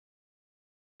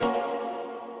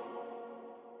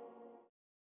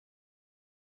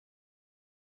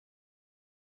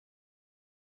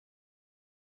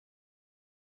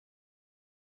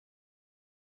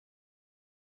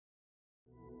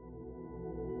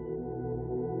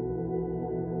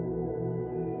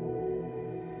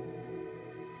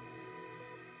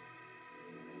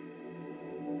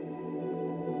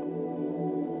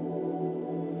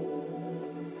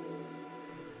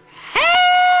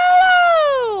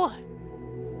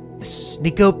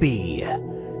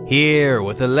NicoB, here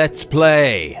with a Let's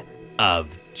Play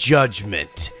of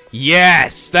Judgment.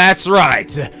 Yes, that's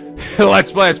right!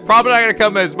 Let's Play is probably not going to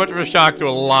come as much of a shock to a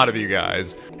lot of you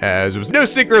guys, as it was no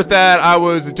secret that I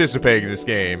was anticipating this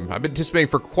game. I've been anticipating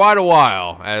for quite a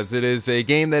while, as it is a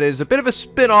game that is a bit of a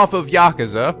spin-off of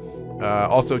Yakuza,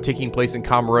 also taking place in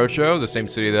Kamurocho, the same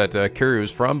city that Kiryu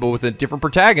is from, but with a different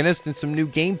protagonist and some new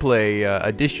gameplay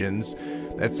additions.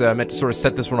 That's meant to sort of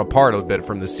set this one apart a bit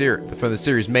from the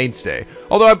series mainstay.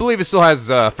 Although I believe it still has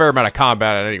a fair amount of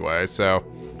combat in it anyway, so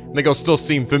I think it'll still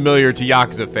seem familiar to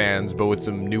Yakuza fans, but with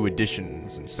some new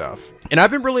additions and stuff. And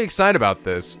I've been really excited about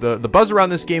this. The buzz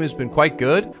around this game has been quite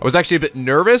good. I was actually a bit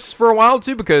nervous for a while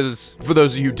too, because for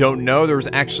those of you who don't know, there was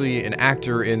actually an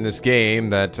actor in this game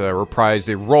that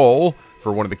reprised a role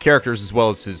for one of the characters, as well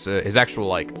as his actual,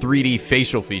 like, 3D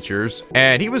facial features.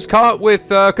 And he was caught with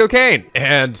cocaine.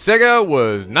 And Sega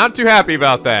was not too happy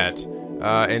about that.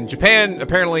 In Japan,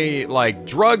 apparently, like,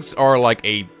 drugs are, like,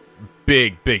 a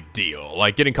big deal.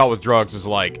 Like, getting caught with drugs is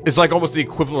like, it's like almost the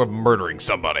equivalent of murdering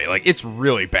somebody. Like, it's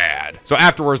really bad. So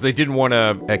afterwards, they didn't want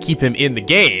to keep him in the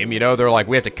game, you know? They're like,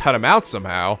 we have to cut him out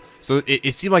somehow. So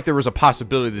it seemed like there was a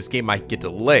possibility this game might get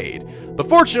delayed. But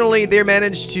fortunately, they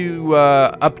managed to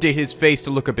update his face to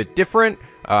look a bit different.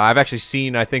 I've actually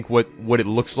seen, I think, what it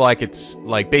looks like. It's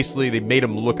like, basically, they made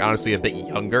him look, honestly, a bit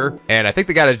younger. And I think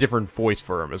they got a different voice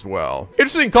for him as well.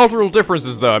 Interesting cultural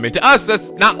differences, though. I mean, to us,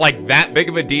 that's not, like, that big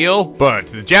of a deal. But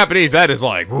to the Japanese, that is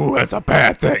like, ooh, that's a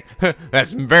bad thing.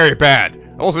 That's very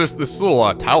bad. Also, this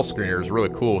little tile screener is really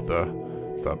cool with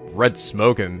the red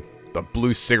smoke and the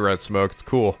blue cigarette smoke. It's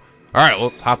cool. Alright,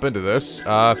 let's hop into this.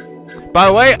 By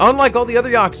the way, unlike all the other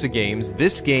Yakuza games,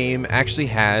 this game actually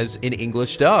has an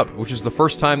English dub, which is the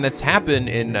first time that's happened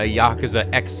in a Yakuza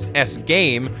XS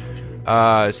game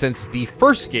since the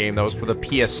first game that was for the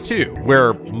PS2,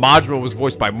 where Majima was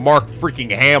voiced by Mark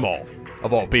freaking Hamill,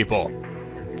 of all people.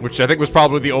 Which I think was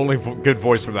probably the only good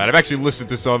voice from that. I've actually listened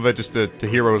to some of it just to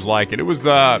hear what it was like, and it was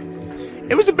a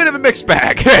bit of a mixed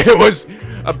bag. It was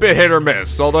a bit hit or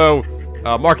miss, although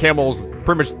Mark Hamill's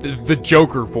pretty much the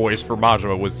Joker voice for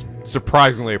Majima was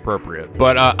surprisingly appropriate.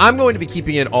 But I'm going to be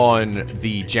keeping it on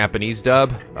the Japanese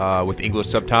dub with English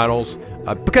subtitles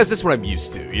because that's what I'm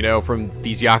used to, you know, from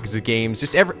these Yakuza games.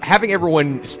 Just having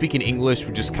everyone speaking English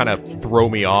would just kind of throw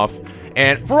me off.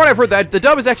 And from what I've heard, that the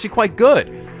dub is actually quite good.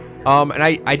 And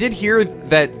I did hear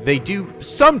that they do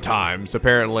sometimes,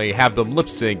 apparently, have them lip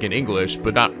sync in English,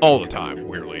 but not all the time,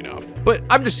 weirdly enough. But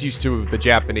I'm just used to the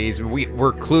Japanese.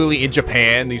 We're clearly in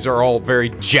Japan. These are all very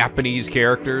Japanese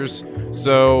characters.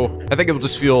 So I think it will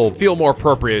just feel more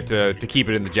appropriate to keep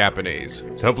it in the Japanese.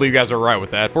 So hopefully you guys are right with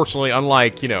that. Fortunately,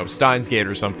 unlike, you know, Steins Gate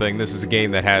or something, this is a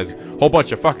game that has a whole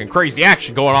bunch of fucking crazy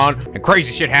action going on and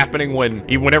crazy shit happening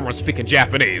even when everyone's speaking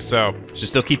Japanese. So it should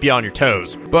still keep you on your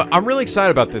toes. But I'm really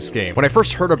excited about this game. When I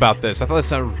first heard about this, I thought it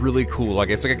sounded really cool. Like,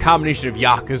 it's like a combination of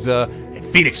Yakuza and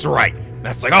Phoenix Wright. And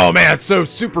that's like, oh man, that's so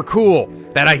super cool,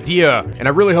 that idea. And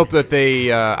I really hope that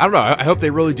they, I don't know, I hope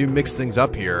they really do mix things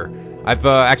up here. I've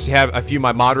actually had a few of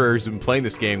my moderators who've been playing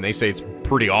this game. They say it's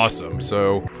pretty awesome,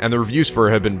 so, and the reviews for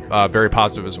it have been very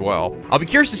positive as well. I'll be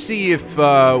curious to see if,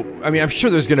 I mean, I'm sure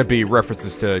there's going to be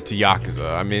references to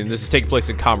Yakuza. I mean, this is taking place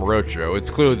in Kamurocho. It's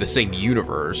clearly the same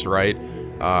universe, right?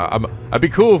 I'd be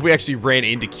cool if we actually ran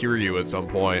into Kiryu at some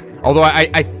point. Although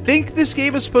I think this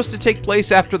game is supposed to take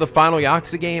place after the final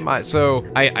Yakuza game, so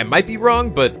I might be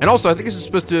wrong, but, and also I think this is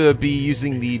supposed to be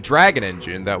using the Dragon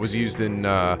engine that was used in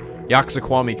Yakuza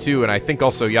Kiwami 2, and I think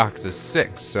also Yakuza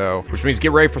 6, so, which means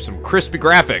get ready for some crispy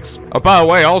graphics. Oh, by the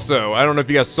way, also, I don't know if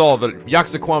you guys saw, that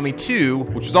Yakuza Kiwami 2,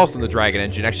 which was also in the Dragon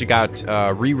engine, actually got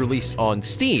re-released on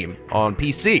Steam on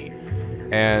PC.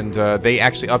 And they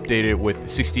actually updated it with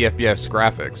 60 FPS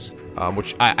graphics,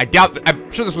 which I doubt.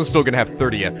 I'm sure this one's still gonna have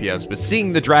 30 FPS, but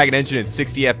seeing the Dragon engine at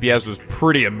 60 FPS was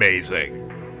pretty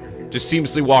amazing. Just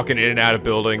seamlessly walking in and out of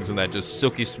buildings and that just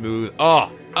silky smooth.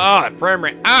 That frame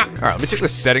rate. All right, let me check the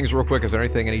settings real quick. Is there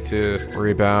anything I need to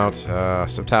worry about?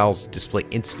 Subtitles display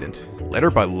instant, letter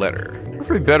by letter. I wonder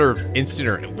if it'd be better instant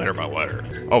or letter by letter.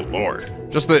 Oh lord,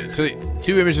 just the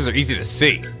two images are easy to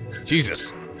see.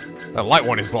 Jesus. That light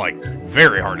one is, like,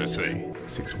 very hard to see.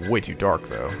 Seems way too dark,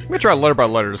 though. I'm gonna try letter by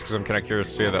letter just because I'm kind of curious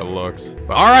to see how that looks.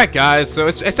 But alright, guys, so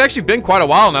it's actually been quite a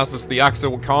while now since the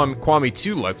Yakuza Kiwami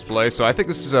 2 Let's Play, so I think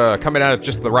this is coming out at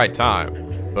just the right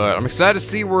time. But I'm excited to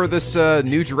see where this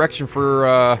new direction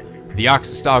for the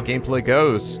Yakuza-style gameplay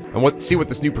goes, and see what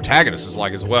this new protagonist is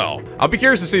like as well. I'll be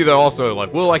curious to see, though, also,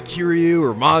 like, will, like, Kiryu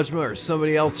or Majima or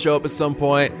somebody else show up at some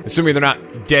point? Assuming they're not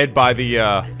dead by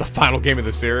the final game of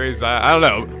the series. I don't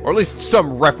know, or at least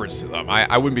some reference to them.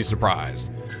 I wouldn't be surprised.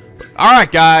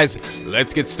 Alright, guys,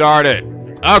 Let's get started.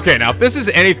 Okay, now if this is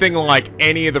anything like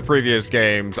any of the previous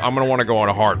games, I'm gonna want to go on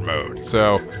a hard mode.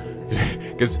 So,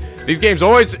 because these games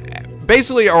always,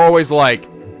 basically are always like,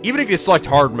 even if you select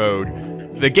hard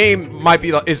mode, the game might be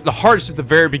is the hardest at the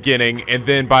very beginning, and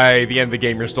then by the end of the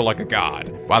game, you're still like a god.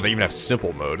 Wow, they even have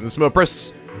simple mode. In this mode,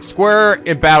 press square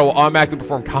in battle will automatically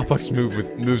perform complex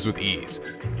moves with ease.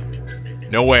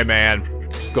 No way, man.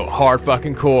 Go hard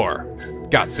fucking core.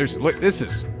 God, seriously, look,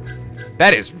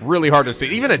 that is really hard to see.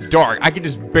 Even in the dark, I can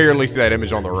just barely see that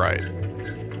image on the right.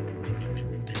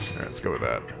 Alright, let's go with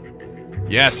that.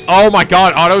 Yes. Oh my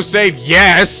god, autosave,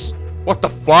 yes! What the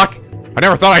fuck? I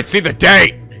never thought I'd see the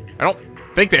day! I don't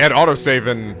think they had autosave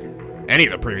in any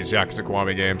of the previous Yakuza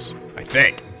Kiwami games. I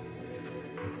think.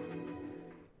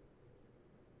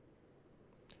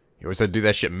 You always had to do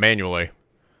that shit manually.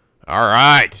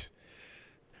 Alright.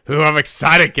 Ooh, I'm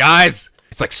excited, guys!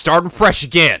 It's like starting fresh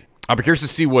again. I'll be curious to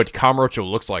see what Kamurocho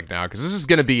looks like now, because this is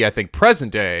going to be, I think,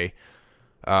 present-day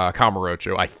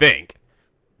Kamurocho, I think,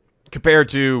 compared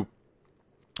to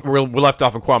where we left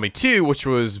off in Kiwami 2, which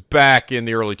was back in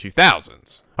the early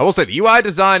 2000s. I will say, the UI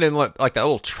design and, like, that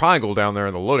little triangle down there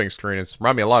in the loading screen, it's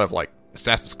reminded me a lot of, like,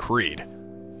 Assassin's Creed.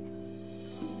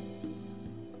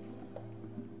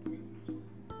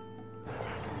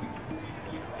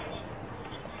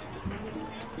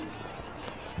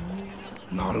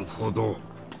 Naruhodo.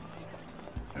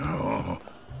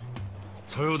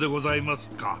 さようでございます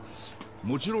か。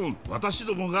もちろん私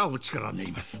どもがお力にな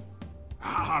ります。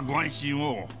ご安心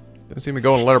を。Didn't seem to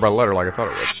go in letter by letter like I thought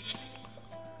it would.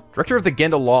 Director of the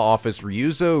Genda Law Office,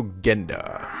 Ryuzo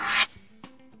Genda.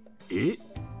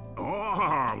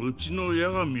 うちの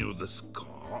八神をですか。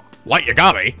What,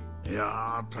 Yagami? い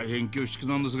やー、大変恐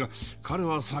縮なんですが、彼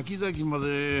は先々ま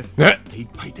で手いっ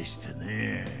ぱいでして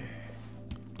ね。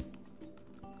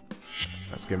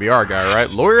That's gonna be our guy, right?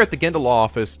 Lawyer at the Genda Law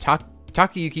Office,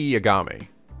 Takayuki Yagami.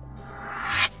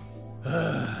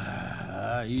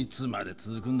 いつまで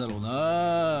続くんだろう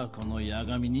な、この八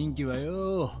神人気は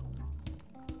よ。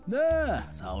なあ、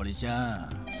沙織ちゃ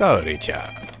ん。沙織ちゃ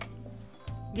ん。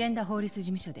源田法律事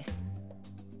務所です。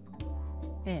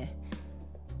え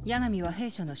え、八神は弊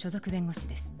社の所属弁護士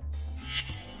です。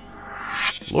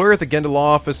Lawyer at the Genda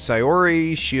Law Office,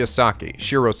 Sayori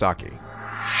Shirosaki.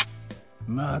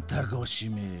 またご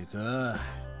指名か。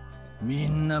み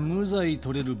んな無罪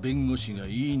取れる弁護士が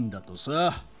いいんだと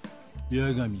さ。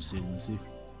八神先生。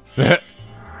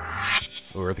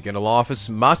Lawyer at the Genda Law Office,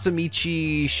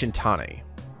 Masamichi Shintani.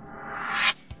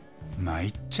 参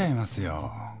っちゃいます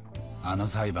よ。あの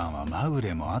裁判はまぐ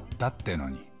れもあったっての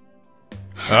に。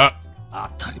当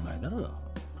たり前だろ。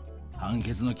判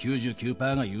決の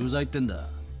 99% が有罪ってんだ。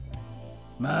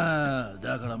まあ、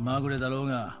だからまぐれだろう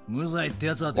が、無罪って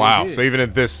やつは。Wow, so even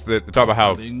in this, they talk about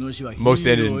how most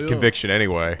end in conviction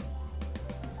anyway.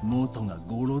 元が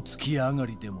ゴロつき上が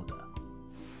りでもだ。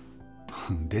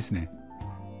ですね。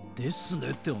です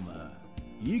ねってお前、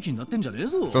いい気になってんじゃねえ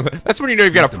ぞ。So that's when you know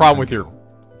you've got a problem with your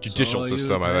judicial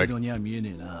system, I think. には見え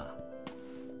ねえな。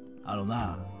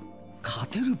な、勝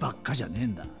てるばっかじゃねえ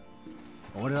んだ。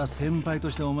俺は先輩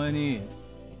としてお前に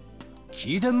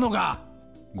聞いてんのか。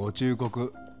ご忠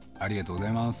告ありがとうござ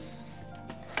います。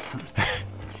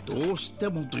どうして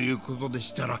もということで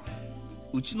したら、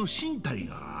うちの新谷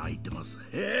が空いてます。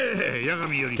八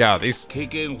神より経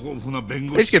験豊富な弁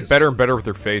護士です。They just get better and better with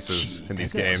their faces in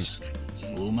these games.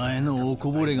 お前のお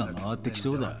こぼれが回ってき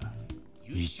そうだ。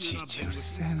いちいちうる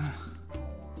せえな。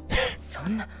そ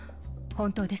んな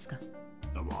本当ですか。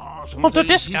本当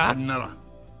ですか。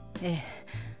え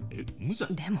え、無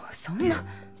罪。でもそんな。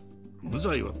無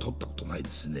罪は取ったことないで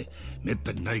すね。めっ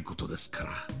たにないことですから。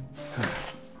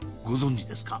ご存知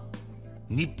ですか。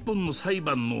日本の裁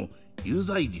判の有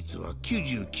罪率は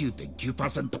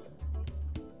 99.9%。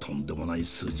とんでもない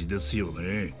数字ですよ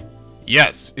ね。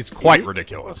Yes, it's quite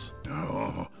ridiculous.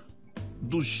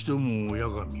 どうしても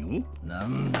八神を。な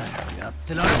んだよ、やっ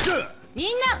てられるか。みん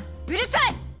なうるさ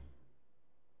い。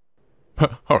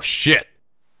Oh shit.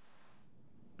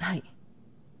 はい。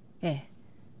ええ。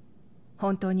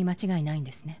本当に間違いないん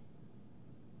ですね。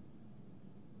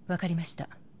わかりました。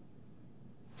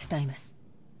伝えます。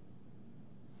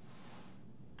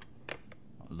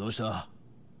どうした。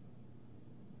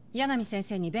八神先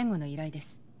生に弁護の依頼で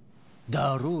す。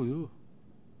だろうよ。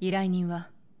依頼人は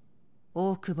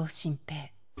大久保新平。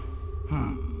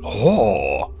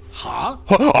は？大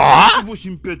久保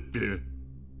新平って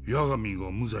八神が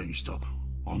無罪にした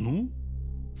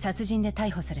殺人で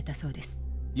逮捕されたそうです。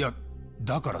いや、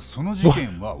だからその事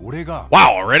件は俺が。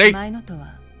Wow, already? 前のと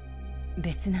は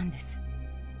別なんです。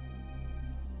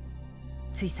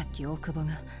ついさっき大久保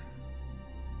が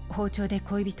包丁で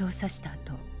恋人を刺した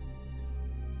後、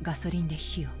ガソリンで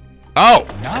火を。Oh!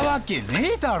 なわけ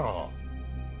ねえだろ。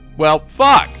 Well,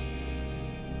 fuck!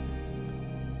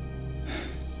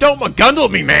 Don't McGundle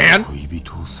me, man! 恋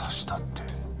人を刺したって。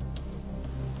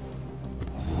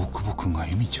大久保君が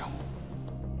エミちゃんを。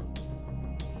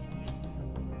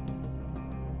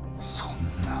そん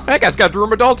な。 That guy's got a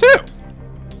rumor doll too!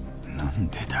 なん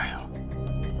でだよ。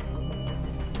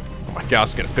 Oh my god,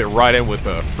 it's gonna fit right in with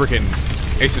a freaking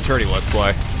Ace Attorney Let's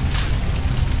Play.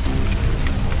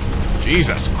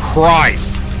 Jesus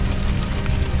Christ!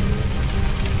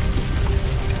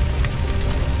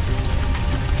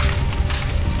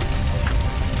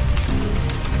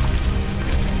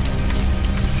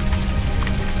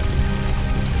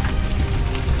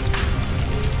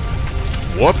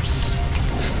 Whoops.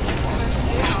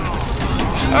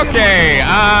 Okay,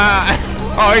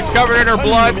 oh, he's covered in her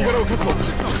blood.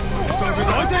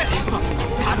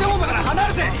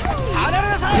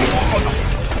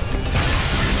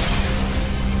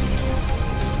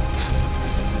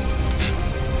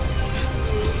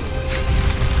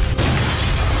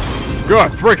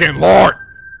 Good freaking lord!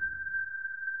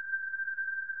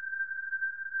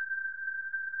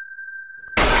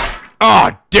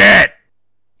 Oh, dead!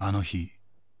 あの日、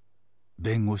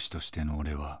弁護士としての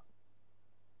俺は、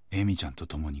エミちゃんと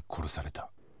共に殺された。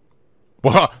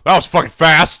Well, that was fucking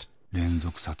fast! 連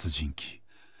続殺人鬼、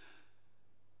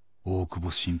大久保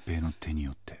新平の手に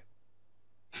よって。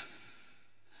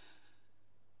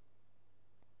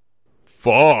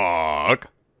Fuck.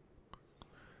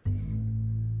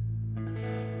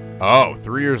 Oh,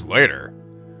 3 years later.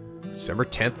 December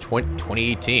 10th,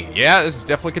 2018. Yeah, this is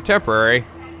definitely contemporary.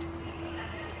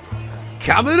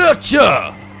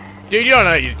 Kamurocho! Dude, you don't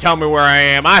need to tell me where I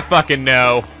am. I fucking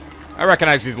know. I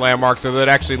recognize these landmarks, so that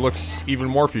actually looks even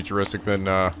more futuristic than,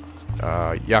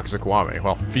 Yakuza Kiwami.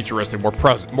 Well, futuristic, more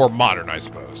present, more modern, I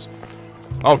suppose.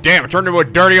 Oh, damn, it turned into a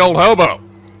dirty old hobo.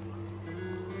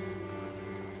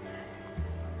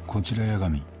 こちら八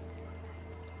神。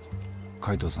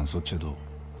海藤さん、そっちはどう？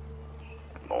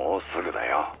もうすぐだ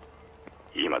よ。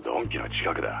今ドンキの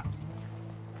近くだ。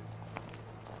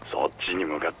そっちに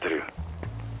向かってる。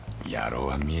野郎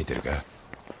は見えてるか？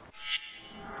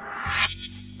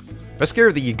 Investigator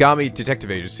of the Yagami Detective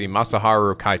Agency,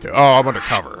 Masaharu Kaito. Oh, I'm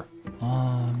undercover.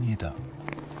 ああ、見えた。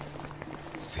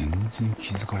全然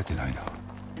気づかれてないな。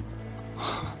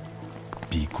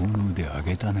尾行の腕上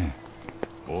げたね。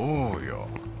おうよ。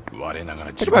我ながら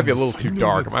I think it might be a little too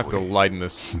dark. I might have to lighten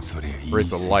this. それいい。 Raise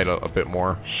the light a bit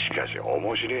more. しかし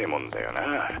面白いもんだよ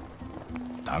な。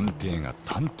探偵が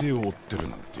探偵を追ってる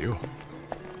なんてよ。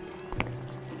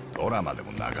ドラマで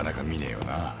もなかなか見ねえよ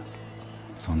な。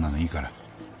そんなのいいから。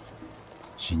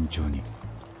慎重に。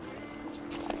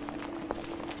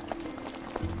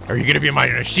Are you gonna be my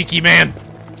Nishiki man?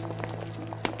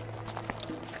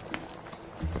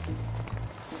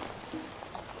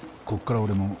 こっから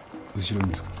俺も後ろ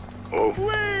につく。おう。お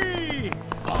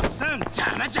っさん邪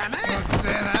魔邪魔。うっせ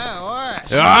えなおい。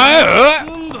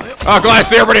Oh, glad I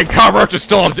see everybody in Kamurocho is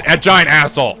still a giant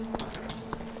asshole.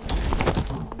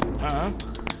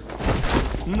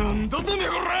 なんだてめえ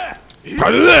こ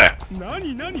れ。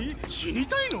何何死に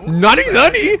たいの？何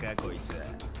こいつ。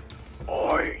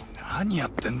おい。何やっ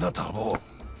てんだタボ。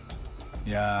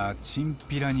いやー、チン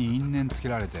ピラに因縁つけ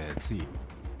られてつい。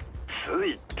つ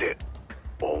いって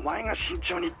お前が慎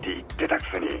重にって言ってたく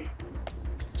せに。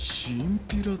チン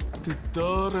ピラって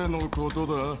誰のこと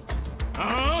だ？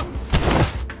ああ？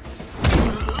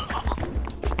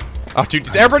 Oh, dude,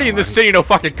 does everybody in this city know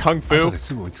fucking kung 後 fu? で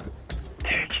すぐ追いつく。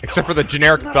 Except for the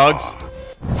generic thugs?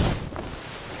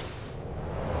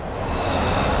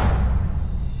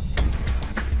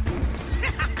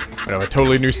 I know, a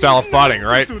totally new style of fighting,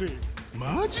 right?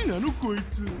 マジなのこい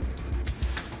つ。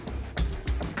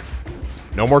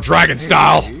 No more dragon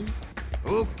style!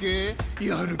 オッケー、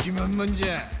やる気満々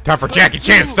じゃ。 Time for Jackie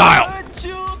Chan style!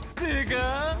 ちょって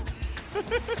か。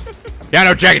 Yeah, I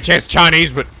know Jackie Chan's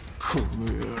Chinese, but こ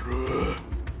の野郎。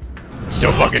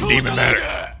 don't fucking demon matter.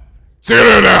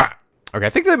 Okay, I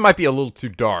think that might be a little too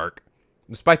dark.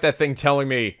 Despite that thing telling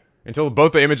me until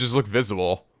both the images look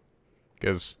visible.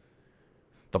 Because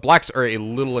the blacks are a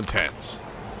little intense.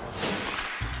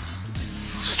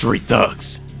 Street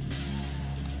thugs.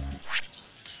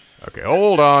 Okay,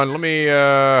 hold on. Let me,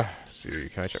 see.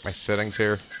 Can I check my settings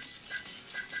here?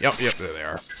 Yep, there they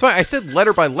are. It's fine. I said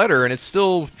letter by letter, and it's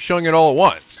still showing it all at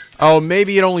once. Oh,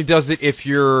 maybe it only does it if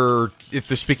they're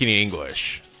speaking in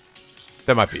English.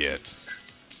 That might be it.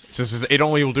 It says it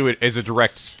only will do it as a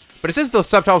direct... But it says the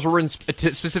subtitles were written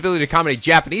specifically to accommodate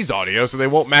Japanese audio, so they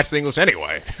won't match the English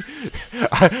anyway.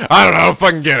 I don't know if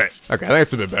I can get it. Okay, I think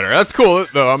it's a bit better. That's cool,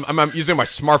 though. I'm using my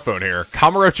smartphone here.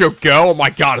 Kamurocho Go. Oh my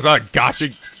god, is that a gotcha?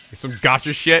 Some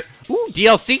gotcha shit? Ooh,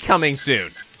 DLC coming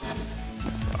soon.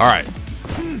 Alright.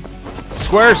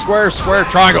 Square, square, square,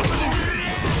 triangle.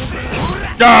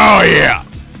 Oh, yeah.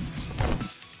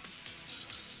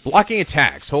 Blocking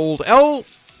attacks. Hold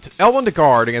L1 to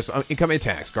guard against incoming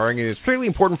attacks. Guarding is particularly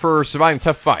important for surviving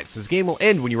tough fights. This game will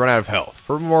end when you run out of health.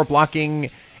 Furthermore,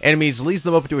 blocking enemies leaves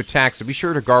them open to attack, so be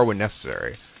sure to guard when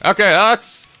necessary. Okay,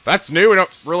 that's new. We don't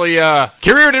really,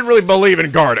 Kiryu didn't really believe in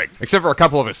guarding, except for a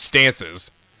couple of his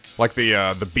stances. Like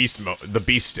the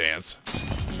beast stance.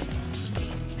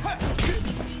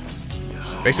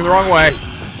 Facing the wrong way.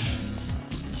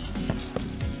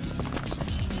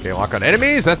 Okay, lock on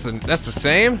enemies. That's the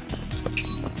same.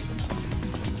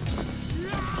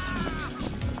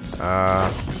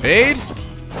 Fade.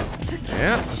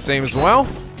 Yeah, it's the same as well.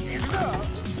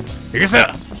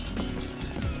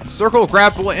 Circle,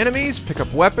 grab bullet enemies, pick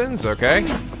up weapons. Okay.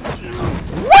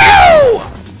 Woo!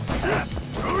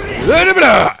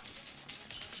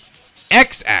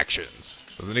 X actions.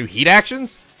 So the new heat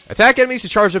actions. Attack enemies to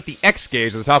charge up the X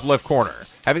gauge at the top left corner.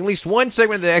 Having at least one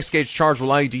segment of the X gauge charged will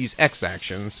allow you to use X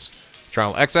actions.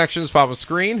 Trial X actions pop on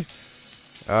screen.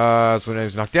 So when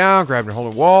enemies knocked down, grab and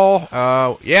hold a wall.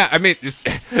 Yeah, I mean,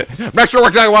 I'm not sure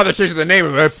exactly why they're changing the name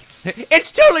of it.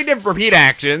 It's totally different from heat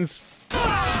actions.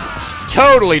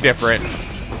 Totally different.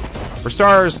 For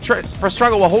stars, press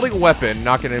triangle while holding a weapon,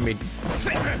 knock an enemy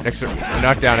next to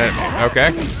knock down enemy.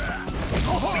 Okay.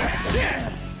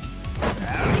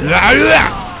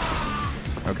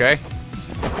 Okay.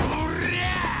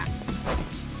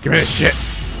 Give me this shit.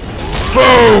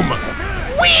 Boom!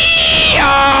 Whee!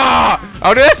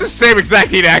 Oh, that's the same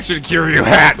exact heat action Kiryu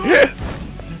had.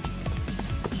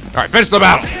 Alright, finish the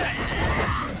battle.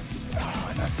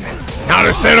 Now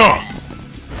to set up.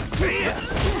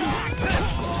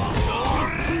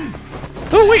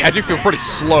 Oh wait, I do feel pretty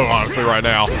slow, honestly, right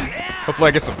now. Hopefully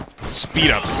I get some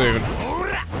speed up soon.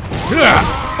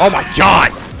 Oh my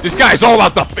god! This guy's all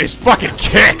about his fucking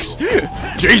kicks!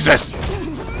 Jesus!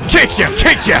 Kick ya!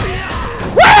 Kick ya!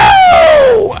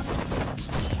 Woo!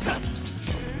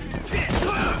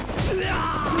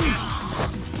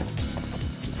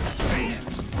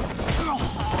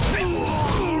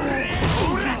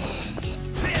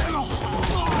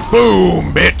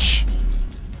 Boom, bitch!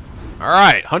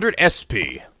 Alright, 100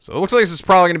 SP. So it looks like this is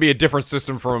probably going to be a different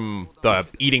system from the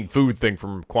eating food thing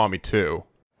from Kiwami 2.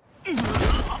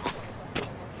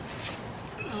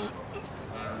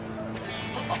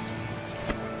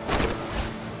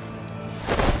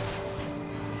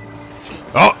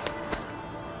 Oh!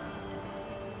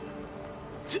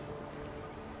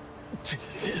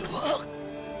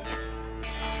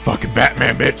 Fucking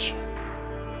Batman, bitch!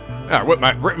 Ah, whip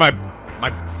my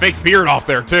fake beard off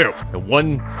there too. In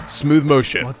one smooth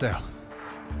motion. 終わったよ。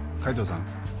カイトさん、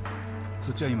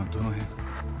そっちは今どの辺？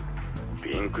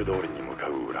ピンク通りに向か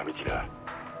う裏道だ。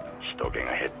人気が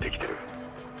減ってきてる。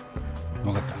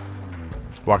分かった。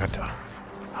分かった。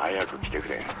早く来てく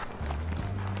れ。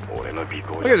俺の尾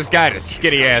行。Look at this guy in his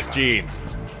skinny ass jeans.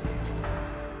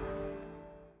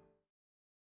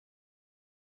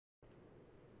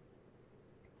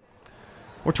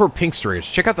 We're toward Pink Street.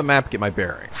 Check out the map, get my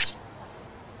bearings.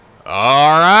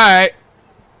 Alright.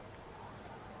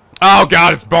 Oh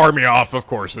god, it's barring me off. Of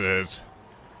course it is.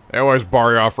 They always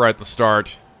bar you off right at the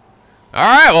start.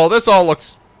 Alright, well this all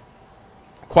looks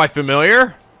quite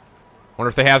familiar. Wonder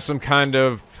if they have some kind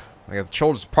of... I got the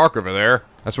Children's Park over there.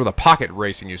 That's where the pocket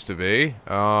racing used to be.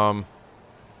 Hotel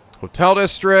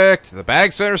District. The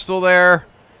Bag Center's still there.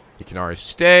 Ikinari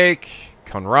Steak.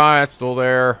 Konrai, still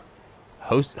there.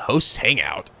 Host's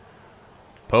Hangout.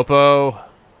 Popo.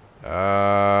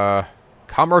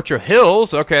 Kamurocho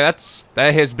Hills. Okay,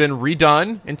 that has been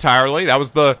redone entirely. That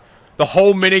was the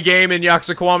whole minigame in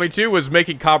Yakuza Kiwami 2 was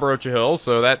making Kamurocho Hills,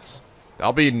 so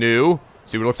that'll be new.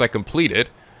 See what it looks like completed.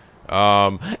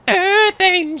 Earth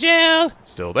Angel.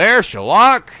 Still there.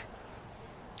 Shalak.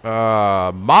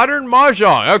 Modern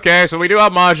Mahjong. Okay, so we do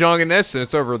have Mahjong in this, and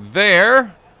it's over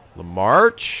there.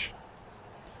 Lamarche.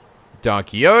 Don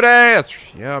Quixote. That's,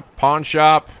 yeah, pawn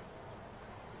shop.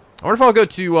 I wonder if I'll go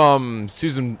to,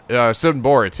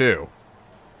 Sudanbora, too.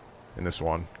 In this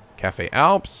one. Cafe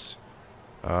Alps.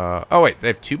 Oh, wait. They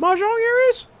have two Mahjong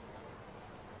areas?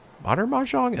 Modern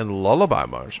Mahjong and Lullaby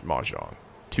Mahjong.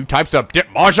 Two types of dip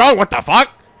Mahjong? What the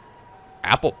fuck?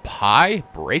 Apple Pie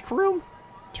Break Room?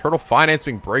 Turtle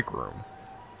Financing Break Room.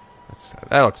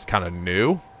 That looks kind of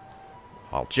new.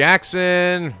 Paul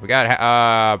Jackson. We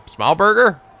got, Smile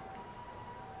Burger?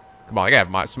 Come on, I got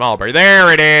my Smile Burger.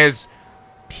 There it is!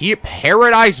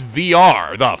 Paradise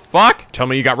VR. The fuck? Tell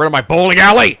me you got rid of my bowling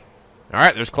alley. All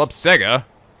right, there's Club Sega.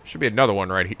 Should be another one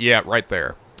right here. Yeah, right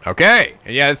there. Okay.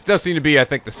 And yeah, this does seem to be, I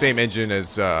think, the same engine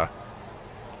as, I'm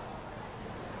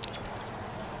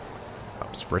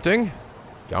sprinting.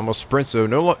 You almost sprint, so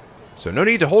no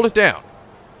need to hold it down.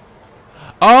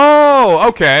 Oh,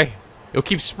 okay. You'll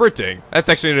keep sprinting. That's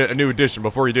actually a new addition.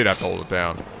 Before you did have to hold it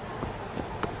down.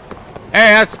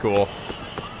 Hey, that's cool.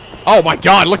 Oh my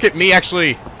god, look at me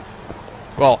actually.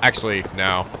 Well, actually,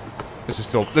 no. This is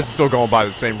still going by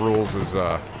the same rules as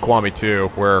Kiwami 2,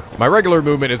 where my regular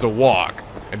movement is a walk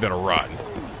and then a run.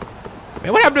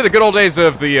 Man, what happened to the good old days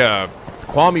of the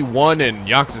Kiwami 1 and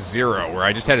Yakuza 0, where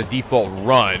I just had a default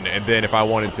run, and then if I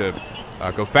wanted to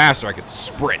go faster, I could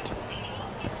sprint.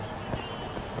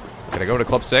 Can I go to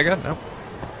Club Sega? No.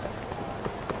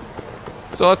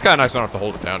 So that's kind of nice. I don't have to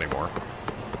hold it down anymore.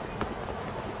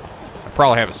 I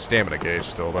probably have a stamina gauge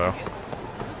still, though.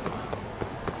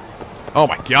 Oh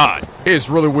my god. It is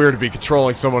really weird to be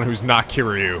controlling someone who's not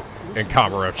Kiryu in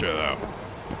Kamurocho, though.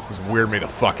 It's weirded me the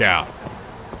fuck out.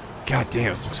 God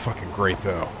damn, this looks fucking great,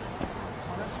 though.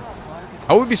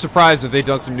 I would be surprised if they'd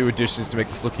done some new additions to make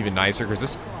this look even nicer, because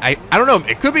this, I don't know,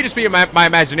 it could be just my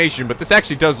imagination, but this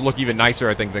actually does look even nicer,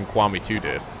 I think, than Kiwami 2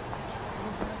 did.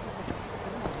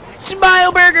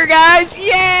 Smile Burger, guys!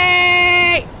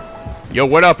 Yay! Yo,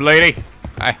 what up, lady?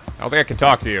 I don't think I can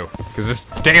talk to you, because this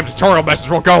damn tutorial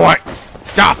message won't go away.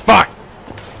 Ah, fuck!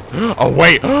 Oh,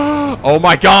 wait. Oh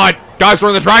my god! Guys, we're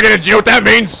in the Dragon Age, you know what that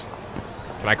means?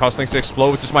 Can I cause things to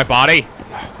explode with just my body?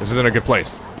 This isn't a good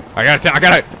place. I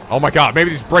gotta, oh my god, maybe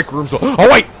these break rooms will, oh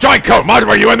wait, giant coat, Majima,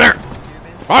 are you in there?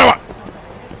 Majima!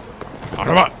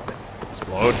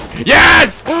 Explode.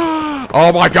 Yes!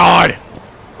 Oh my god!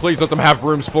 Please let them have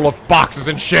rooms full of boxes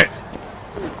and shit.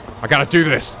 I gotta do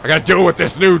this. I gotta do it with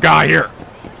this new guy here.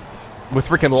 With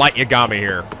freaking Light Yagami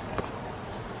here.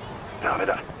 Got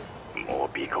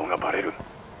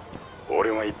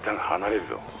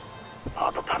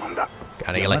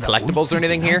any like collectibles or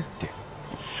anything here?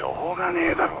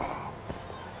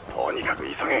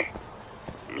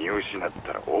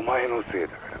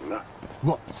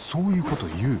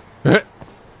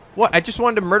 What? I just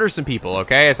wanted to murder some people,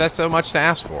 okay? Is that so much to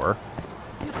ask for?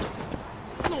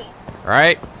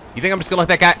 Alright? You think I'm just gonna let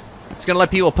that guy... Just gonna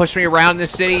let people push me around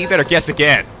this city? You better guess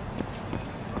again.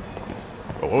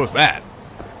 Oh, what was that?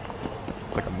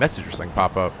 It's like a message or something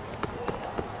pop up.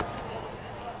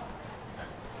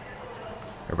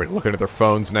 Everybody looking at their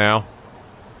phones now.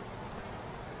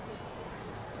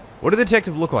 What did the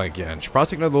detective look like again? Should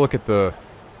probably take another look at the...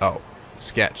 Oh,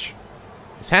 sketch.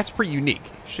 His hat's pretty unique.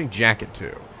 Interesting jacket,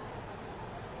 too.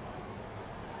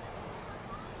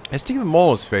 Has to give a mole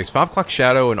on his face, 5 o'clock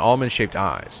shadow, and almond-shaped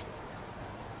eyes.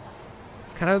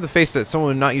 It's kind of the face that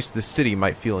someone not used to the city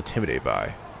might feel intimidated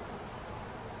by.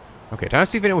 Okay, time to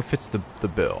see if anyone fits the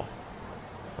bill.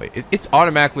 Wait, it's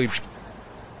automatically...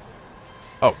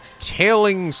 Oh,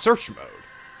 tailing search mode.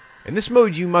 In this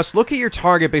mode, you must look at your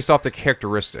target based off their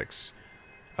characteristics.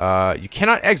 You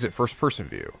cannot exit first-person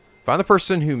view. Find the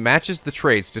person who matches the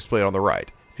traits displayed on the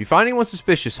right. If you find anyone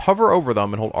suspicious, hover over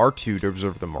them and hold R2 to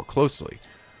observe them more closely.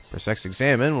 Press X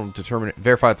examine will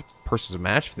verify if the person's a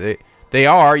match. If they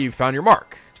are, you found your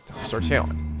mark. Start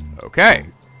tailing. Okay.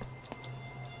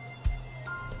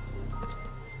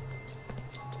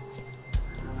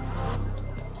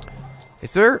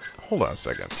 Is there... Hold on a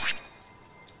second.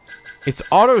 It's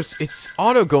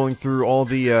auto going through all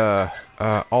the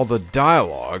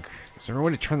dialogue. Is there a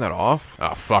way to turn that off?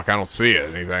 Oh, fuck, I don't see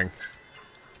anything.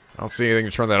 I don't see anything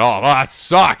to turn that off. Oh, that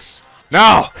sucks!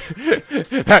 No!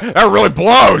 that really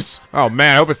blows! Oh,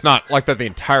 man, I hope it's not like that the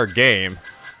entire game.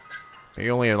 Maybe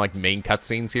only in, like, main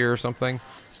cutscenes here or something.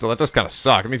 Still, that does kind of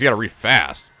suck. It means you gotta read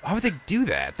fast. Why would they do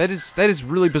that? That is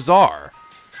really bizarre.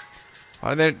 Why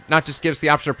would they not just give us the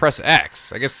option to press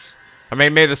X? I guess... I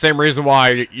mean, maybe the same reason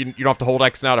why you don't have to hold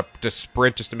X now to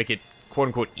sprint just to make it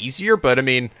quote-unquote easier, but I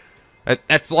mean,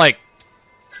 that's like...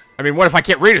 I mean, what if I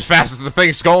can't read as fast as the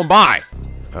thing's going by?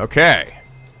 Okay.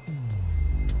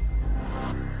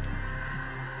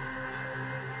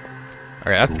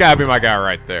 Okay, that's gotta be my guy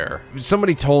right there.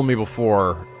 Somebody told me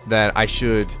before that I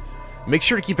should make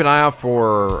sure to keep an eye out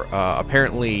for,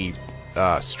 apparently,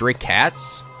 stray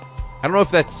cats. I don't know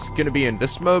if that's gonna be in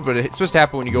this mode, but it's supposed to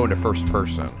happen when you go into first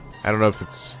person. I don't know if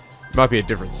it might be a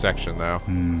different section, though.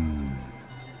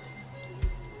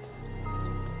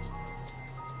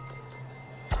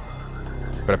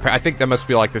 But I think that must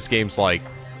be like this game's, like,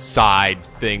 side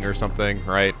thing or something,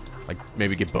 right? Like,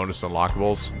 maybe get bonus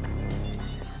unlockables.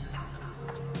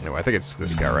 Anyway, I think it's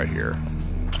this guy right here.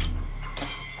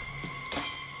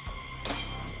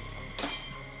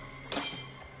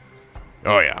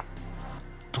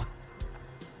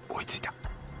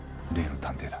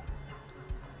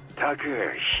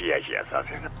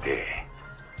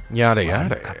 Yada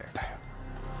yada.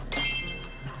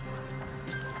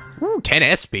 Ooh,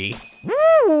 10 SP.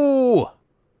 Woo! I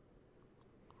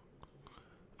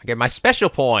get my special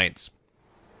points.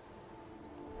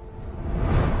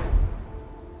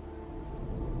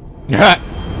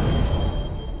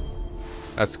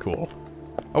 That's cool.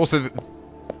 I will say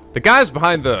the guys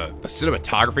behind the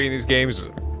cinematography in these games,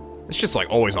 it's just like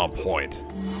always on point.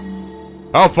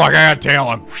 Oh fuck, I gotta tail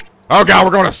him. Oh god,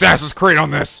 we're going Assassin's Creed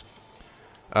on this.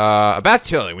 About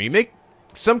tailing, when you make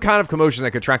some kind of commotion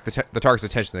that could attract the target's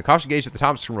attention, the caution gauge at the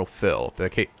top of the screen will fill.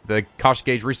 If the caution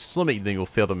gauge reaches its limit, then you will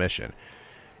fail the mission.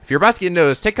 If you're about to get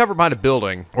noticed, take cover behind a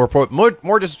building, or put more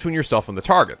distance between yourself and the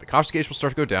target. The caution gauge will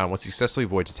start to go down once you successfully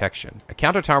avoid detection. A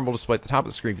counter timer will display at the top of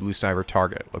the screen if you lose sight of your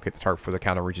target. Locate the target before the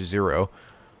counter reaches 0.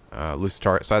 Lose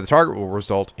the side of the target will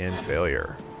result in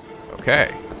failure.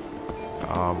 Okay.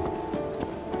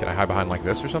 Can I hide behind like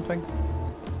this or something?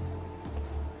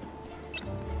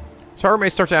 Target may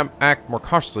start to act more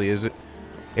cautiously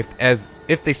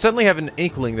if they suddenly have an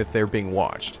inkling that they're being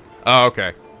watched. Oh,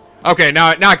 okay. Okay, now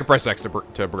I can press X to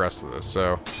progress through this,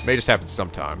 so it may just happen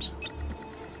sometimes.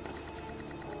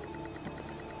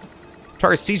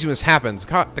 Target sees when this happens,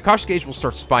 the caution gauge will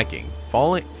start spiking.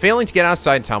 Failing to get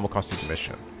outside in time will cost you the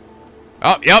mission.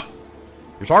 Oh, yep.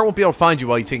 Your target won't be able to find you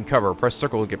while you're taking cover. Press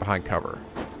circle to get behind cover.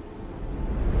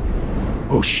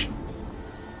 Whoosh.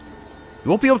 You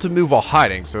won't be able to move while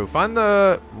hiding, so find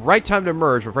the right time to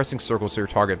emerge by pressing circle so your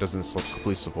target doesn't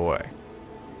completely slip away.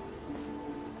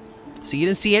 So you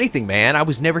didn't see anything, man. I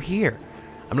was never here.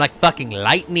 I'm like fucking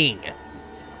lightning.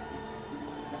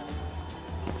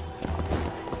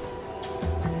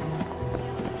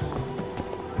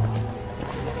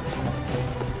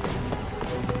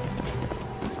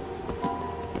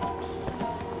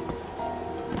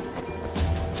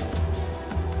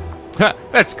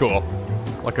 That's cool.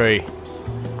 Like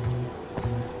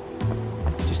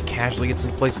just casually gets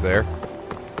into place there.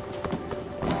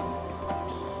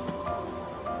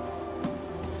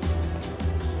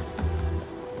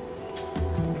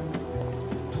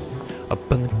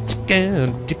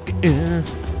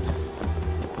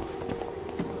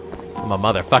 I'm a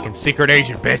motherfucking secret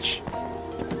agent, bitch.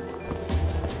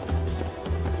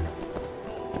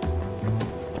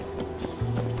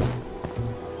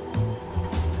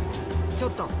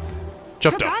 Chotto.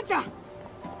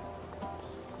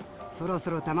 そろ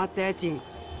そろ溜まった家賃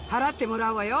払っても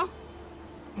らうわよ。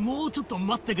もうちょっと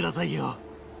待ってくださいよ。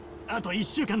あと1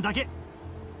週間だけ。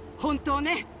本当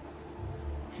ね。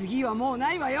次はもう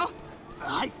ないわよ。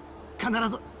はい、必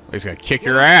ず。He's gonna kick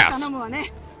your ass. 頼むわ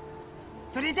ね。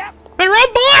それじゃ。Hey, run,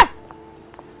 boy!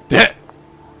 Yeah.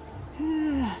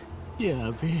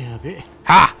 やべえやべえ。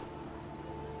Ha!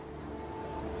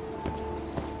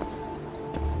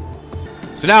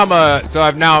 So now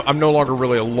I'm no longer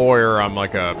really a lawyer. I'm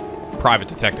like a private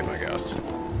detective, I guess.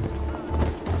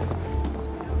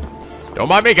 Don't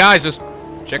mind me, guys. Just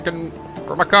checking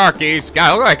for my car keys. God,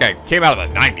 I look like I came out of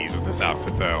the 90s with this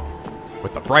outfit, though.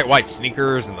 With the bright white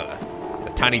sneakers and the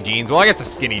tiny jeans. Well, I guess the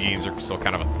skinny jeans are still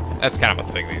kind of that's kind of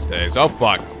a thing these days. Oh,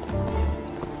 fuck.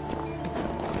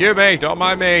 Excuse me. Don't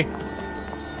mind me.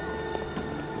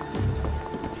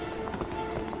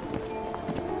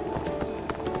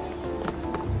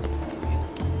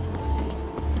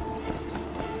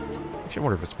 I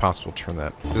wonder if it's possible to turn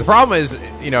that. The problem is,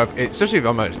 you know, especially if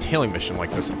I'm on a tailing mission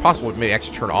like this, it's possible to maybe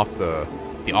actually turn off the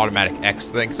automatic X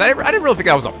thing. Because I didn't really think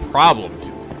that was a problem,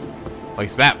 at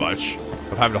least that much,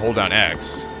 of having to hold down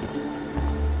X.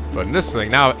 But in this thing,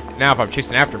 now if I'm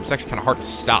chasing after him, it's actually kind of hard to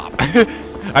stop. I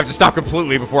have to stop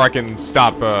completely before I can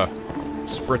stop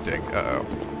sprinting. Uh-oh.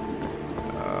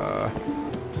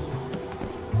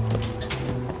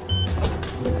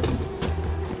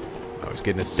 I was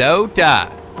getting a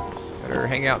soda. Better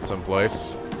hang out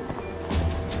someplace.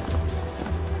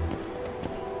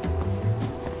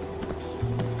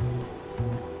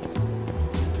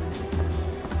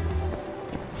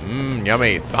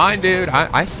 Yummy. It's fine, dude.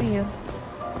 I see him.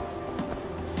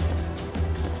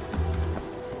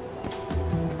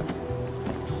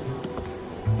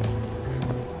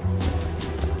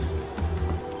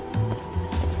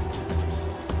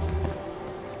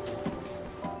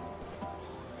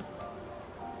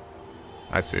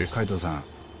 I see.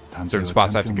 Certain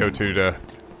spots I have to go to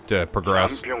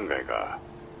progress.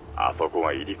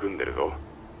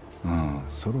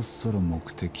 そろそろ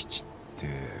目的地って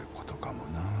ことかも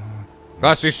な。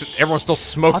I see. Everyone still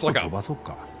smokes like a 飛ばそう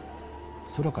か。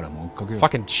空からも追っかけよう。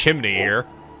 fucking chimney here.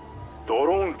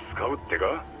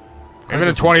 Even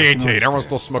in 2018, everyone's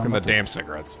still smoking the damn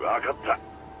cigarettes.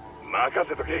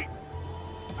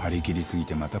 張り切りすぎ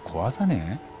てまた壊さ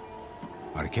ねえ。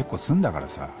あれ結構済んだから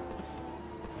さ。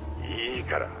いい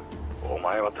から、お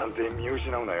前は探偵見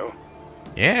失うなよ。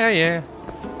Yeah, yeah.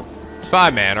 It's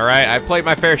fine, man, alright? I've played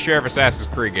my fair share of Assassin's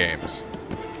Creed games.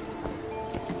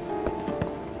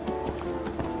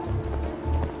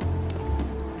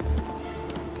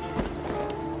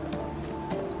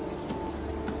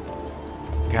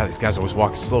 God, these guys always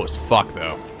walk slow as fuck,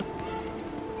 though.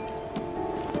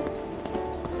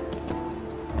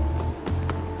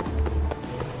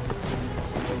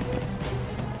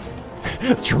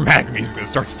 Dramatic music that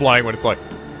starts playing when it's like,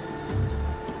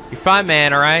 you're fine,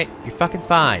 man, alright? You're fucking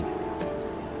fine.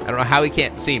 I don't know how he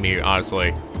can't see me,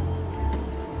 honestly.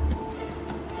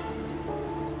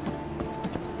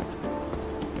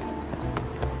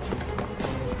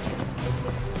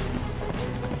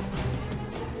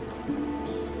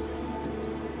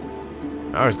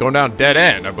 Oh, he's going down a dead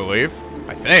end, I believe.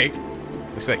 I think.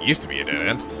 At least that used to be a dead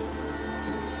end.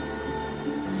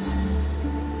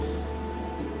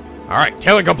 Alright,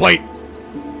 tailing complete.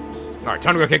 Alright,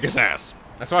 time to go kick his ass.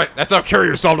 That's right. That's how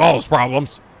Courier solved all his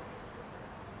problems.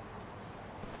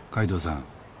 カイドウさん、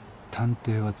探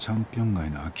偵はチャンピオン街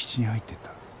の空き地に入って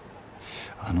た。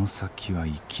あの先は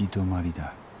行き止まり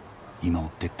だ。今追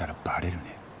ってったらバレる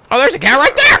ね。Oh, there's a cat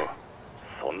right there!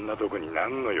 そんなとこに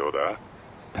何の用だ？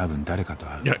多分誰かと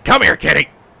会う。Come here, kitty!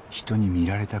 人に見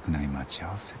られたくない待ち合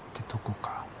わせってとこ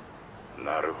か。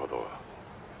なるほど。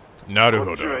なるほ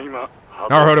ど。こっちは今、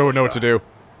なるほど would know what to do.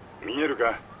 見える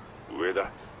か？上だ。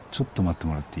ちょっと待って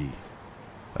もらっていい？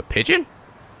 A pigeon?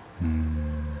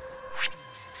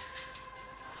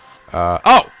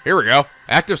 Oh, here we go.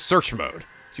 Active search mode.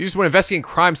 It's used when investigating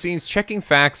crime scenes, checking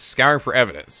facts, scouring for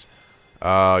evidence.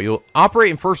 You'll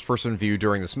operate in first-person view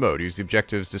during this mode. Use the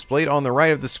objectives displayed on the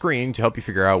right of the screen to help you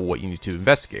figure out what you need to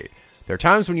investigate. There are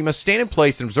times when you must stand in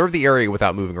place and observe the area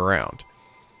without moving around.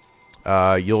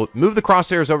 You'll move the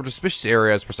crosshairs over to suspicious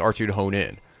areas, press R2 to hone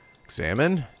in.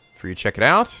 Examine, for you to check it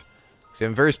out.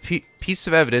 Examine various pieces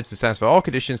of evidence to satisfy all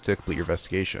conditions to complete your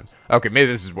investigation. Okay, maybe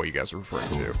this is what you guys are referring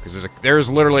to, because there's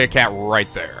literally a cat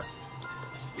right there.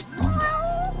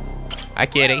 Hi,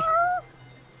 kitty.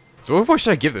 So what voice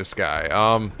should I give this guy?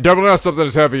 Definitely not something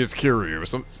as heavy as Kiryu.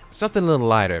 Something a little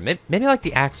lighter. Maybe like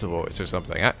the Axel voice or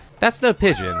something. That's no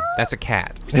pigeon. That's a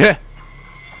cat.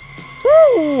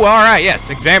 Woo! Alright, yes.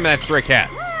 Examine that stray cat.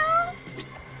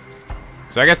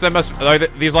 So I guess that must...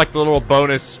 these like the little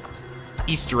bonus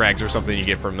Easter eggs or something you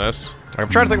get from this. I'm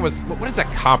trying to think of what is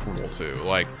that comparable to?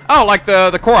 Like... Oh, like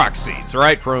the Korok seeds,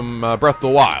 right? From Breath of the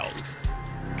Wild.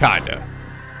 Kinda.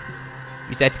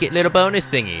 Use that to get little bonus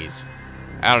thingies.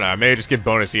 I don't know, maybe just get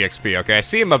bonus EXP, okay? I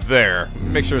see him up there.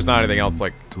 Make sure there's not anything else,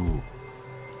 like,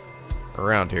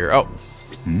 around here. Oh.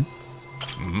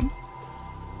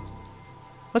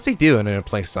 What's he doing in a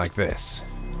place like this?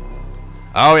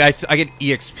 Oh, I get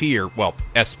EXP, or, well,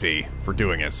 SP, for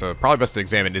doing it, so probably best to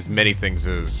examine as many things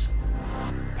as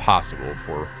possible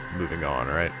before moving on,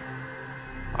 right?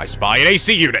 I spy an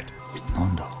AC unit!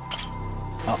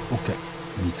 Okay.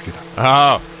 見つけた。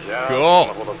 Oh, cool.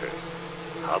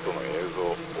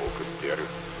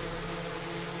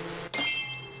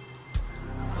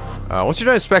 Once you're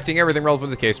done inspecting everything relevant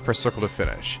to the case, press circle to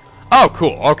finish. Oh,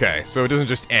 cool. Okay, so it doesn't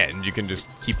just end. You can just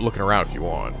keep looking around if you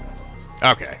want.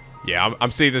 Okay. Yeah,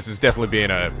 I'm seeing this as definitely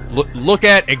being a look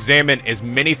at, examine as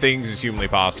many things as humanly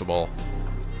possible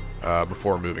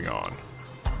before moving on.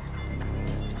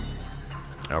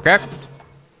 Okay. I think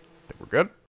we're good.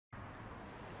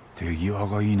 手際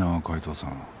がいいな、海藤さ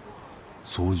ん。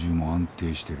操縦も安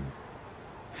定してる。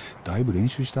だいぶ練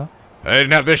習した？ I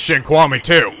didn't have this shit in Kwame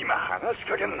too. 今話し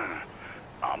かけんな。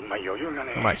あんま余裕が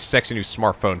ねえ。 My sexy new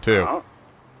smartphone too.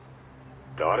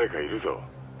 誰かいるぞ。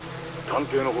探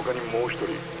偵の他にもう一人。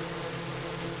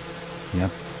や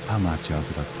っぱ待ち合わ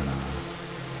せだったな。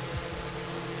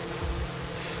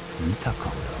見た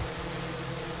顔だ。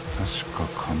確か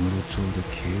カムロ町で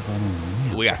競馬の飲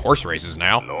み屋。 We got horse races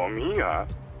now. 飲み屋？っ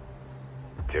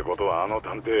てことはあの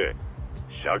探偵、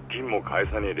借金も返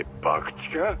さねえで博打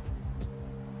か？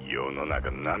世の中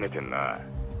舐めてんな。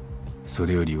そ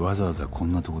れよりわざわざこん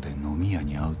なとこで飲み屋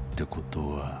に会うってこと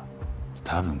は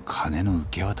多分金の受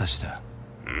け渡しだ。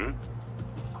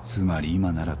つまり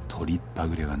今なら取りっぱ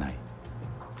ぐれがない。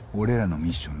俺らのミ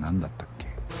ッション何だったっけ？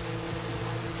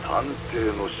探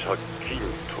偵の借金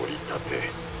取り立て。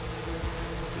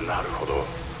なるほど。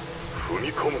踏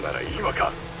み込むなら今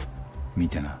か。見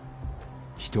てな。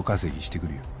人稼ぎしてく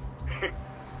るよ。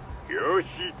よし、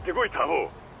行ってこい、タ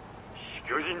ホ。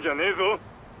祝人じゃねえぞ。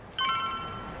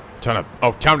Time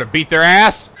to beat their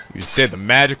ass? You said the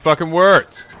magic fucking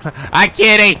words. Hi,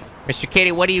 Kitty. Mr.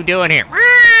 Kitty, what are you doing here?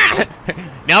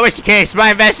 No, Mr. Kitty, it's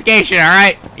my investigation, all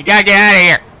right? You gotta get out of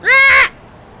here.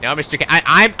 No, Mr.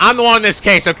 I'm the one in this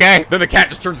case, okay? Then the cat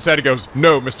just turns his head and goes,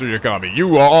 no, Mr. Yagami,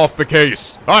 you are off the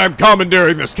case. I am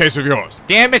commandeering this case of yours.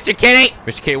 Damn, Mr. Kitty.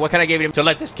 Mr. Kitty, what can I give you to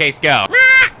let this case go?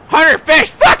 100 fish,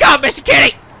 fuck off, Mr.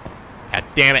 Kitty. God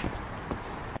damn it.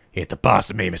 You ain't the boss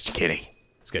of me, Mr. Kitty. I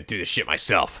was gonna do this shit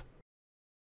myself.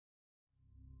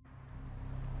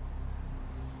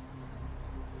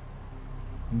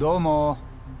 Domo.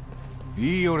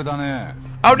 Ii yoru da ne.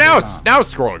 Oh, now it's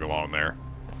scrolling along there.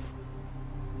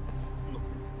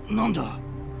 Nanda?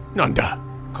 Nanda.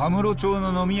 Kamurocho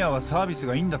の飲み屋はサービス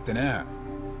がいいんだってね。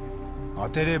当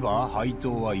てれば配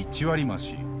当は1割増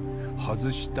し。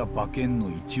外した馬券の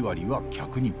1割は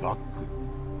客にバック。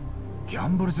ギャ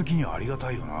ンブル好きにはありが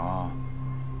たいよな。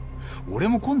俺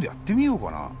も今度やってみよう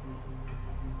かな。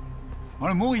あ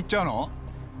れ、もう行っちゃうの？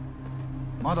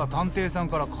まだ探偵さん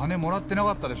から金もらってな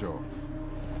かったでしょ。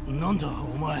なんだ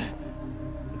お前、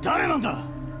誰なんだ？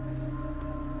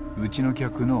うちの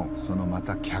客のそのま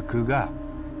た客が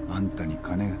あんたに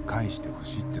金返してほ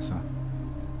しいってさ。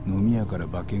飲み屋から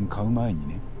馬券買う前に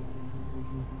ね。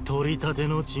取り立て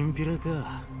のチンピラ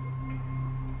か。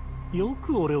よ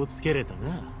く俺をつけれた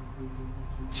な。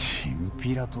チン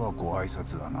ピラとはご挨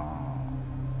拶だな。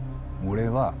俺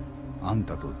はあん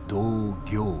たと同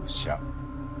業者。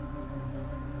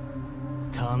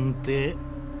探偵っ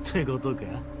てことか？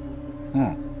う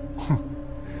ん。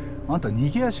あんた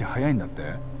逃げ足早いんだっ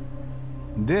て。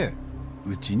で、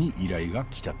うちに依頼が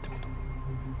来たってこと。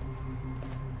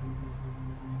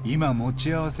今持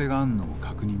ち合わせがあんのを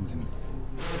確認済み。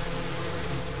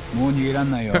もう逃げら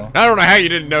んないよ。I don't know how you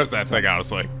didn't notice that thing,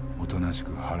 honestly. おとなし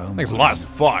く払うもん。Thanks a lot as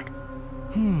fuck.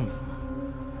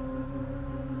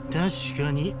 確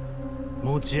かに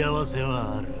持ち合わせ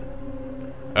はある。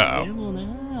でも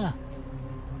な、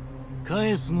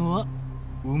返すのは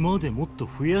馬でもっと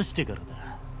増やしてから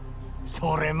だ。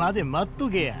それまで待っと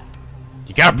けや。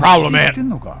You got a problem, man. 言ってん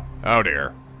のか? Oh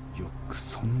dear. よく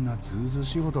そんなずうずう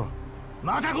しいこと。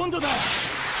また今度だ。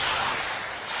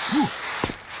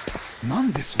な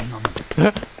んでそんなの？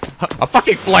 A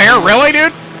fucking flare? Really,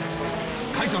 dude?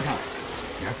 カイトさん、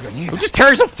奴が逃げた。 Who just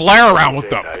carries a flare around with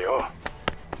them?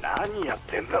 何やっ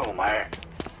てんだお前。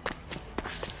く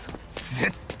そ、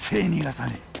絶対逃がさ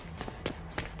ね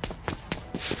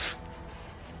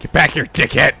え。Get back here,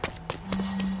 dickhead!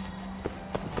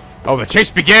 Oh, the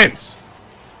chase begins!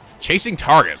 Chasing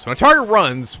targets. When a target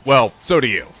runs, well, so do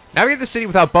you. Navigate the city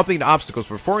without bumping into obstacles,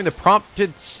 performing the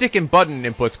prompted stick and button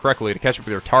inputs correctly to catch up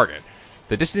with your target.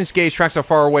 The distance gauge tracks how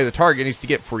far away the target needs to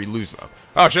get before you lose them.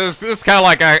 Oh, so this is kind of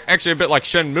like, actually a bit like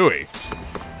Shenmue.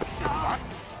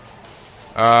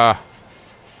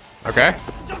 Okay.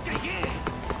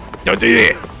 Don't do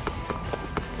it!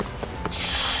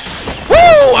 Woo!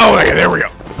 Oh, okay, there we go.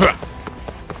 Huh.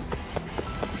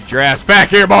 Get your ass back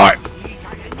here, boy!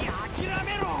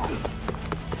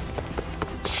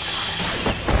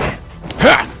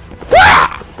 Ha!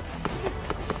 Wah!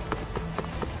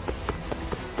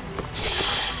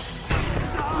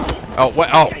 Oh, what?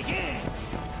 Oh.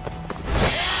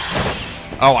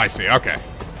 Oh, I see. Okay.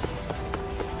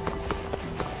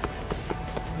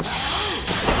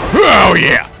 Oh,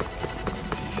 yeah.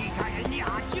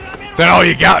 Is that all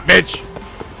you got, bitch?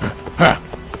 Huh.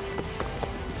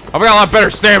 I've got a lot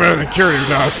better stamina than Kiryu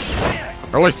does.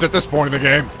 Or at least at this point in the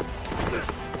game.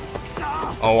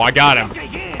 Oh, I got him.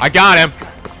 I got him.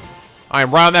 I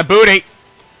am round that booty.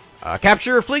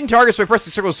 Capture fleeting targets by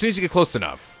pressing circle as soon as you get close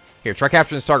enough. Here, try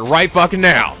capturing this target right fucking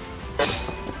now.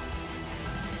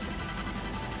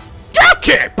 Drop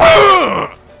kick! Boom!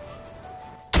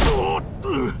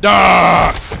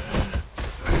 Ah!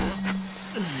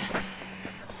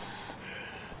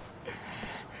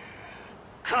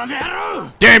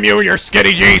 Damn you and your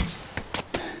skinny jeans!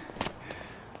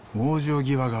 往生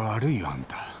際が悪いよあん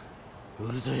た。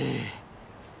うるせえ。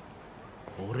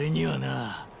俺には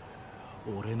な、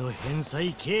俺の返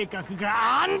済計画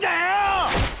があんだよ。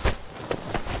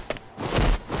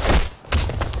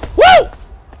Woo!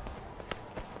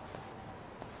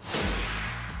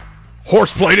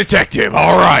 Horseplay detective,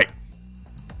 all right.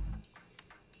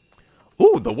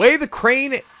 Ooh, the way the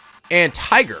crane and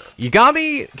tiger.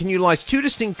 Yagami can utilize two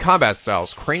distinct combat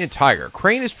styles, crane and tiger.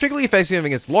 Crane is particularly effective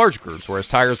against large groups, whereas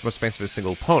tiger is most expensive against a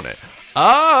single opponent.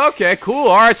 Oh, okay, cool.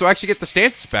 All right, so I actually get the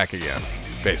stances back again,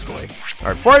 basically. All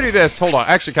right, before I do this, hold on.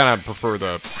 I actually kind of prefer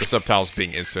the subtitles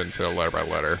being instant instead of letter by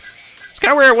letter. It's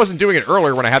kind of weird I wasn't doing it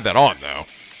earlier when I had that on, though.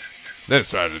 Then I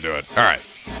decided to do it. All right.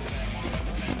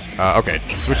 Okay,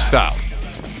 switch styles.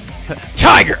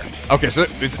 Tiger! Okay, so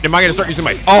am I going to start using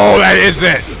my... Oh, that is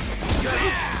it!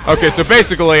 Okay, so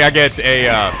basically I get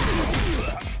a,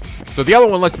 So the other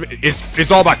one lets me...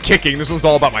 It's all about kicking. This one's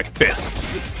all about my fist.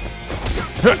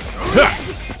 Woo!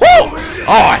 Oh,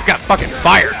 I got fucking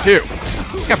fire too.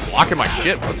 This guy blocking my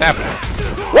shit. What's happening?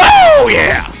 Woo!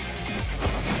 Yeah!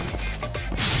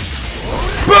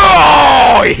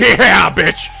 Oh, yeah,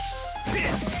 bitch!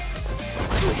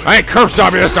 I ain't curb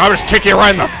stomping this time. I'm just kicking you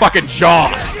right in the fucking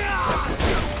jaw.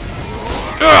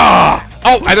 Ugh.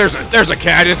 Oh, there's a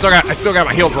cat. I still got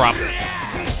my heel drop.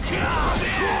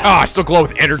 Oh, I still glow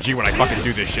with energy when I fucking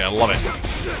do this shit. I love it.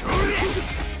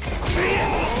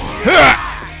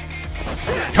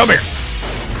 Come here.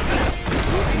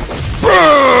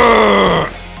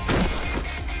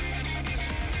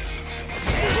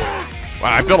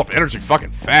 Wow, I built up energy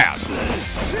fucking fast.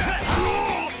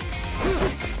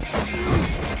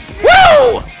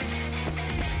 Woo!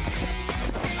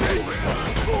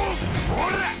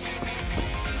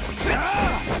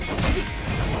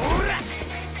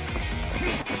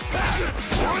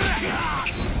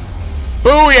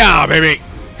 Booyah, baby!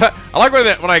 I like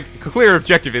when I complete an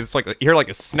objective, it's like you hear like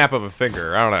a snap of a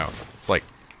finger. I don't know.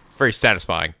 It's very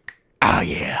satisfying. Oh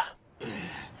yeah.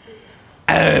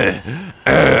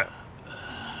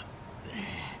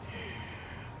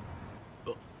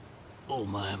 お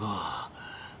前も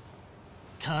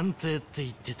探偵って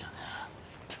言ってたな。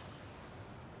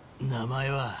名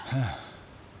前は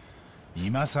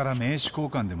今さら名刺交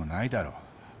換でもないだろう。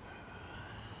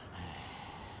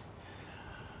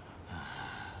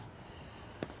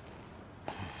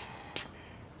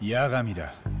八神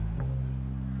だ。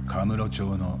カムロ町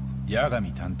の八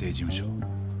神探偵事務所。 I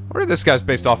wonder if this guy's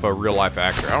based off a real life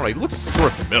actor. I don't know. He looks sort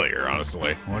of familiar,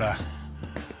 honestly. ほら、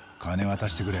金渡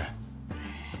してくれ。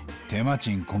手間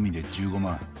賃込みで15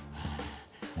万。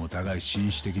お互い紳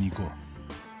士的に行こ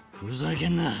う。ふざけ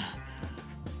んな。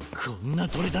こんな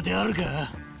取り立てあるか?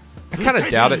 I kind of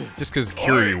doubt it, just because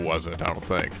Kiryu wasn't. I don't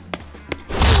think.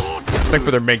 I think for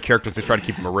their main characters, they try to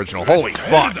keep them original. Holy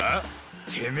fuck!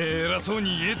 てめえ偉そう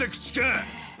に言えた口か。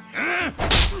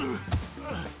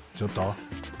ちょっと、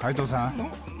海藤さん。な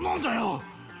んだよ。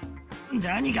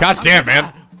何が God damn,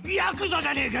 man. ヤクザじ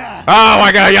ゃねえか。 Oh,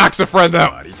 I got a Yakuza friend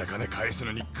though. 借りた金返す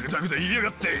のにグダグダ言いやが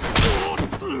って。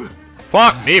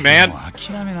 Fuck me, man. もう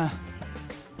諦めな。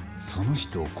その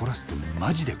人を怒らすと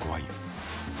マジで怖いよ。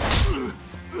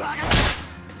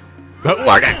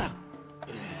Look it.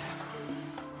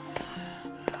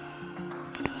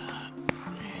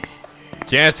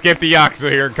 Can't escape the Yakuza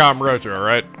here in Kamurocho,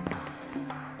 alright?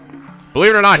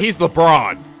 Believe it or not, he's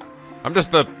LeBron. I'm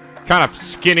just the kind of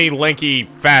skinny, lanky,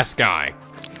 fast guy.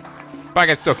 But I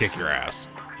can still kick your ass.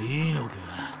 What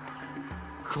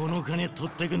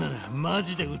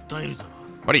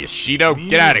are you, Shido?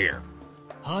 Get out of here.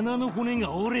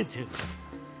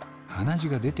 鼻血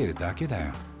が出てるだけだ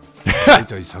よ。大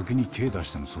体先に手出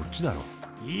したのそっちだろ。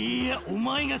いや、お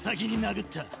前が先に殴っ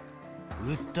た。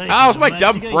 Oh, it's my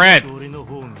dumb friend.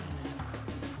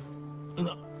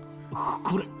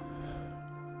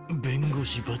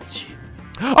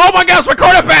 Oh my god, it's my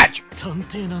coronet badge!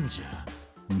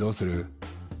 どうする?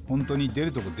 本当に出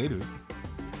るとこ出る?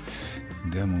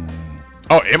 でも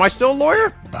Oh, am I still a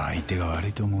lawyer? 相手が悪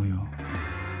いと思うよ。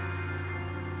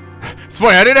 It's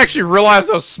funny, I didn't actually realize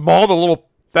how small the little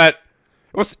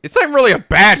it's not even really a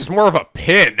badge, it's more of a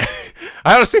pin.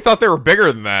 I honestly thought they were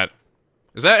bigger than that.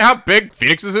 Is that how big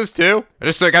Phoenix's is too? I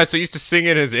just got so used to seeing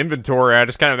it in his inventory, I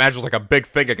just kind of imagine it was like a big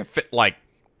thing that could fit like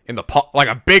in the like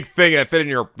a big thing that fit in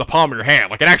the palm of your hand,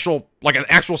 like an actual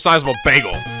sizable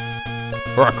bagel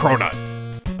or a cronut.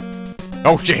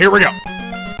 Oh shit, here we go.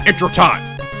 Intro time.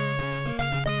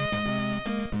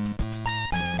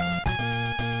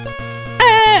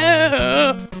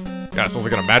 God, it sounds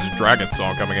like an Imagine Dragons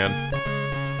song coming in.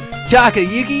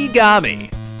 Takayuki Yagami.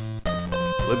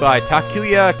 Played by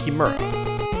Takuya Kimura.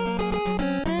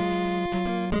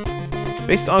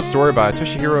 Based on a story by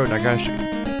Toshihiro Nagashi.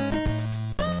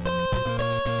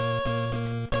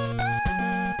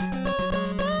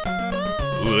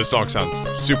 Ooh, this song sounds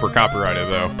super copyrighted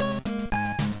though.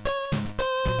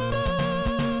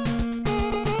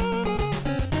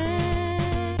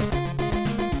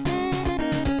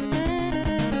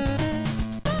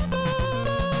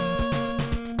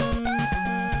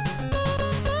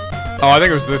 Oh, I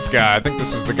think it was this guy. I think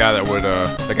this is the guy that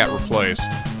that got replaced.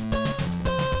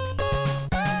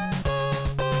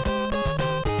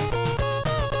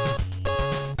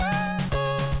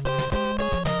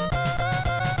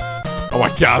 Oh my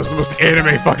god, it was the most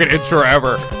anime fucking intro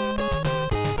ever.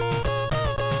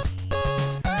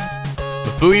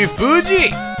 The Fuyu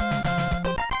Fuji!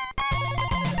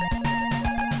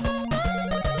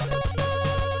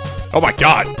 Oh my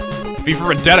god. V for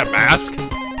Vendetta mask.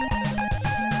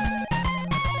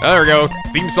 Oh, there we go.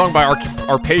 Theme song by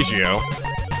Arpeggio.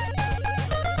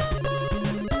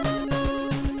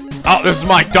 Oh, this is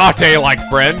my Date-like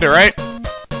friend, alright?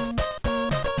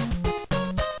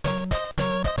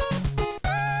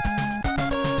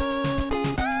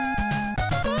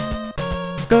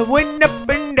 Going up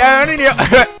and down in your...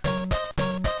 I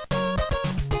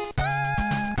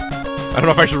don't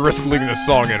know if I should risk leaving this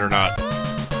song in or not.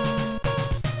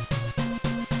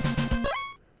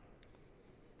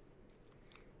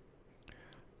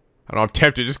 I know I'm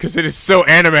tempted just because it is so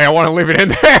anime. I want to leave it in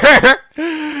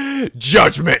there.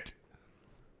 Judgment.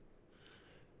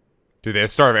 Dude, the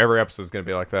start of every episode is going to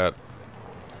be like that.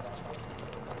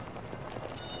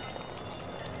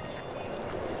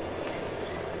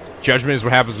 Judgment is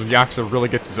what happens when Yakuza really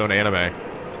gets his own anime.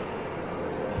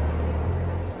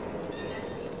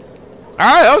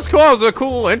 Alright, that was cool. That was a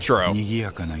cool intro. 賑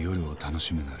やかな夜を楽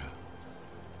しむなら、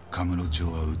カムロ町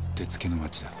はうってつけの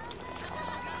街だ。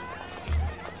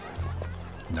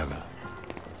だが、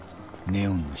ネ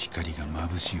オンの光が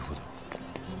眩しいほど、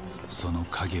その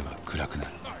影は暗くな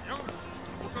る。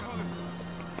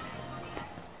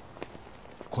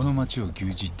この街を牛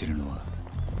耳ってるのは、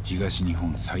東日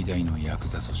本最大のヤク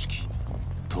ザ組織、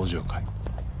東上会。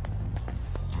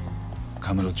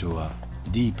カムロ町は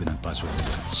ディープな場所で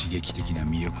刺激的な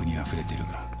魅力にあふれてる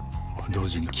が、同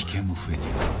時に危険も増えて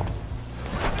いく。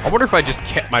I wonder if I just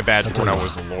kept my badge when I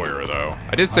was a lawyer, though.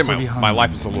 I did say my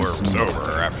life as a lawyer was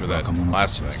over after that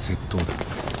last thing.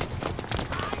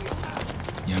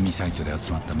 闇サイトで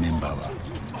集まったメンバーは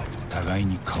互い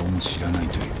に顔も知らない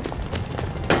という。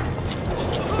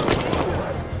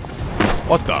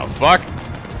What the fuck?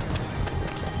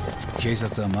 警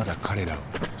察はまだ彼らを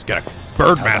He's got a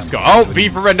bird mask on. Oh, V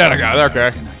for Vendetta guy.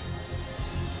 Okay.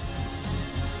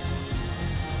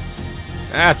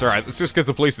 That's alright. It's just because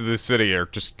the police of this city are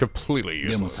just completely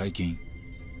でも useless. 最近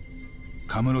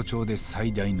カムロ町で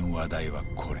最大の話題は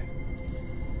これ。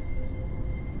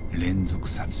連続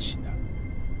殺人だ。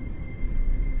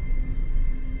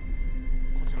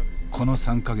この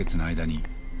3ヶ月の間に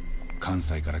関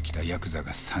西から来たヤクザ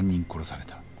が3人殺され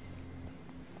た。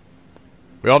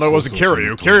We all know it wasn't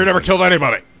Kiryu. Kiryu never killed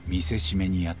anybody. 見せしめ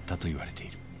にやったと言われて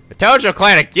いる。 The Tojo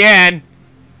clan again.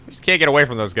 We just can't get away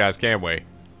from those guys, can we?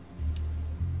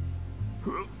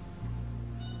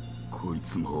 こい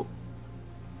つも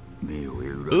目を得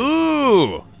る。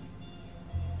 Ooh.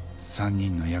 3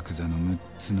人のヤクザの6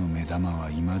つの目玉は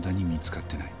未だに見つかっ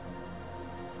てない。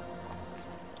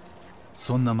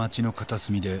そんな町の片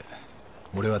隅で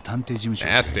俺は探偵事務所を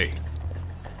開いている。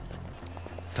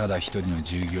ただ一人の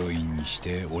従業員にし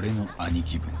て俺の兄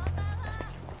貴分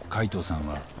海藤さん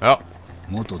は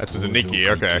元東上会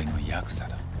系のヤクザ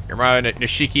だ。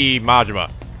Nishiki Majima.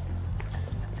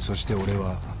 そして俺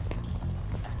は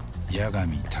八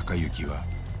神隆之は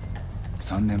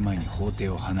3年前に法廷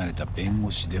を離れた弁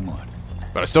護士でもある。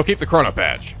 But I still keep the Chrono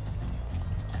badge.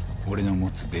 俺の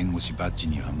持つ弁護士バッジ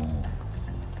にはもう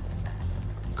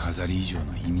飾り以上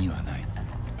の意味はない。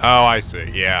 Oh, I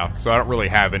see. Yeah. So I don't really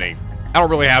have any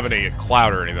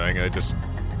clout or anything. I just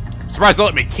surprised they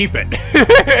let me keep it.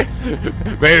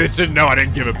 Maybe they didn't know I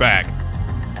didn't give it back.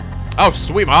 Oh,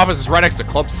 sweet. My office is right next to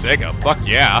Club Sega. Fuck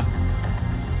yeah.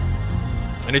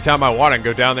 Anytime I want, I can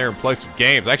go down there and play some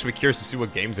games. I'd actually be curious to see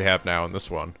what games they have now in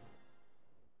this one.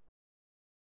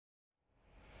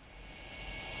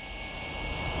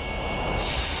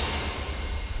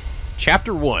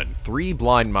 Chapter 1, 3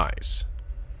 Blind Mice.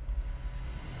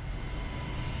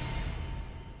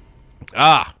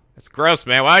 Ah, that's gross,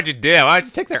 man. Why'd you do it? Why'd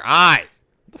you take their eyes?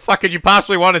 What the fuck could you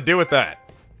possibly want to do with that?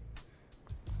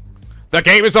 The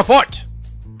game is afoot!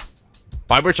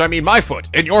 By which I mean my foot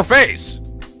in your face!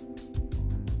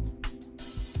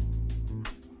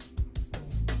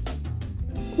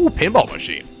 Ooh, pinball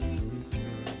machine.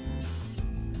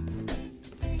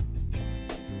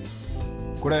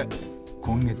 これ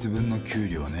今月分の給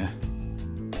料ね。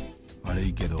悪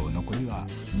いけど残りは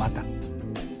また。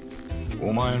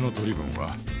お前の取り分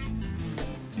は？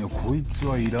いや、こいつ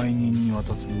は依頼人に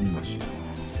渡す分だしな。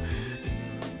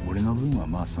俺の分は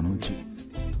まあそのうち。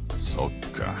そっ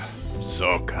か。そ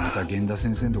うか。また源田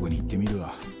先生のとこに行ってみる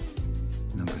わ。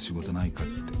なんか仕事ないかっ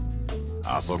て。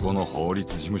あそこの法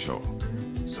律事務所、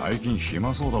最近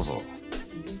暇そうだぞ。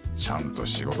ちゃんと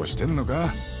仕事してんの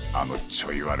か？あのち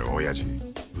ょい悪親父。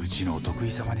うちのお得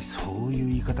意様にそういう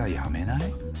言い方はやめない？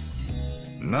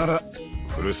なら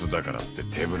古巣だからって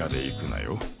手ぶらで行くな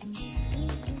よ。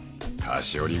菓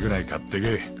子折りぐらい買って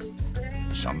け。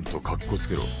ちゃんとカッコつ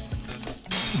けろ。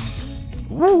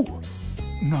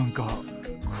なんか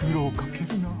苦労かける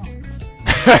な。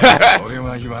それ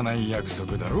は言わない約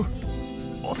束だろ、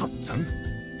お父っつぁん。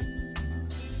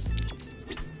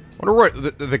I wonder what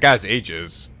the guy's age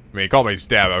is. I mean, he called me his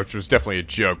dad, which was definitely a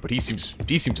joke, but he seems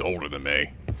older than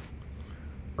me.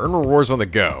 Earn rewards on the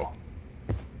go.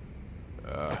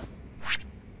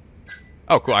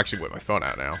 Oh, cool. I actually whip my phone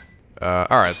out now.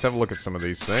 Alright, let's have a look at some of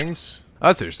these things. Oh,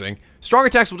 that's interesting. Strong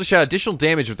attacks will dish out additional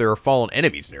damage if there are fallen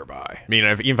enemies nearby. I mean,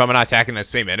 even if I'm not attacking that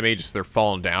same enemy, just they're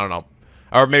falling down, and I'll...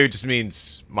 Or maybe it just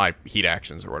means my heat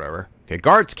actions or whatever. Okay,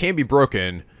 guards can be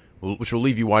broken, which will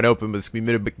leave you wide open, but this can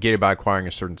be mitigated by acquiring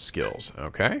certain skills.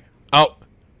 Okay. Oh!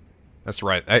 That's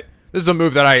right. This is a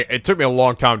move that it took me a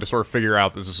long time to sort of figure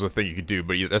out this is a thing you could do,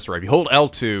 but that's right. If you hold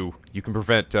L2, you can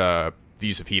prevent the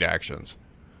use of heat actions.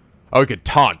 Oh, we could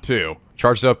taunt, too.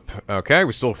 Charged up. Okay,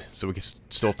 so we can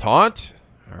still taunt.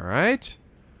 Alright.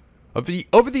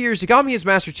 Over the years, Yagami has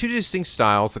mastered two distinct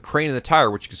styles, the crane and the tire,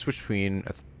 which you can switch between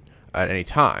at any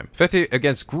time. Effective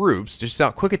against groups, dishes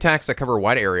out quick attacks that cover a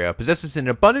wide area, possesses an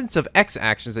abundance of X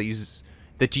actions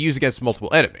that to use against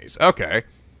multiple enemies. Okay.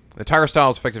 The tire style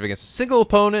is effective against a single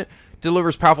opponent,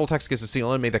 delivers powerful attacks against a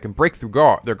single enemy that can break through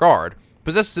their guard,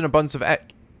 possesses an abundance of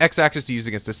X actions to use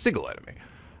against a single enemy.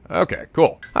 Okay,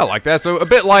 cool. I like that. So a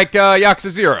bit like Yakuza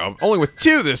 0, only with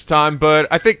 2 this time, but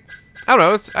I think, I don't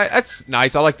know, that's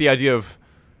nice. I like the idea of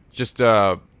just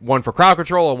one for crowd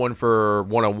control and one for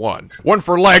one-on-one. One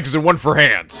for legs and one for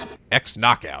hands. X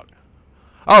knockout.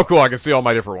 Oh, cool. I can see all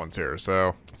my different ones here.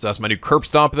 So that's my new curb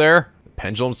stomp there. The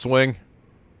pendulum swing.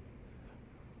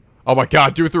 Oh my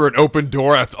god, do it through an open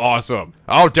door. That's awesome.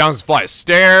 Oh, down this flight of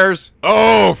stairs.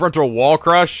 Oh, frontal wall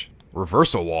crush.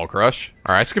 Reversal wall crush.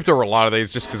 Alright, I skipped over a lot of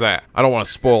these just because I don't want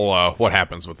to spoil what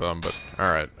happens with them, but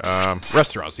alright.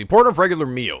 Restaurants. The importance of regular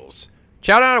meals.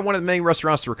 Chow down at one of the many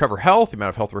restaurants to recover health. The amount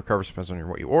of health recovers depends on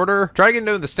what you order. Try to get to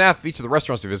know the staff of each of the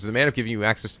restaurants you visit. They may end up giving you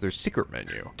access to their secret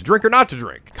menu. To drink or not to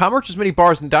drink. Kamurocho's many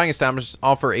bars and dining establishments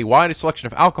offer a wide selection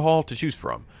of alcohol to choose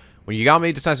from. When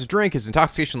Yagami decides to drink, his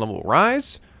intoxication level will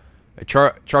rise.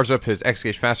 Charge up his X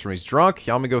gauge faster when he's drunk.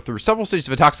 Yagami go through several stages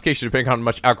of intoxication depending on how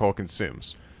much alcohol it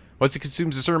consumes. Once he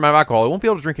consumes a certain amount of alcohol, he won't be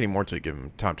able to drink anymore until you give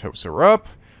him time to sober up.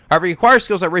 However, he acquires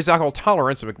skills that raise alcohol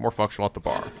tolerance and make it more functional at the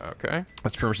bar. Okay.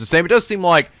 That's pretty much the same. It does seem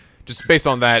like, just based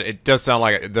on that, it does sound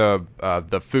like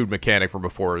the food mechanic from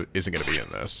before isn't going to be in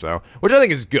this. So, which I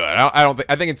think is good. I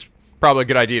think it's probably a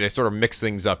good idea to sort of mix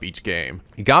things up each game.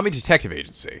 Yagami Detective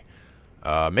Agency.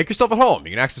 Make yourself at home.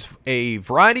 You can access a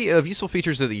variety of useful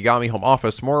features at the Yagami home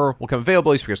office. More will come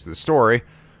available as we go through the story.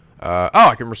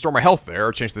 I can restore my health there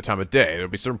or change the time of day. There'll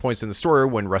be certain points in the story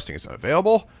when resting is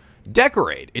unavailable.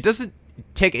 Decorate. It doesn't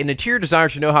take an interior designer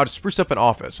to know how to spruce up an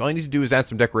office. All you need to do is add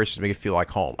some decorations to make it feel like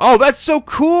home. Oh, that's so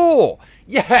cool!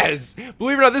 Yes!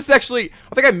 Believe it or not, this is actually,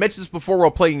 I think I mentioned this before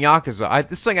while playing Yakuza.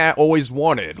 This thing I always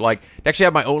wanted. Like, to actually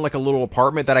have my own, like, a little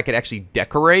apartment that I could actually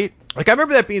decorate. Like, I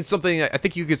remember that being something I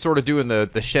think you could sort of do in the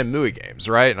Shenmue games,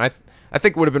 right? And I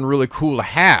think it would have been really cool to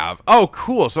have. Oh,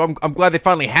 cool. So I'm glad they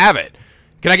finally have it.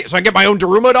 So I can get my own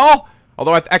Daruma doll?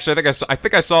 Although I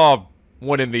think I saw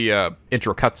one in the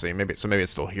intro cutscene. Maybe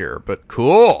it's still here. But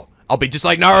cool. I'll be just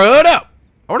like Naruto.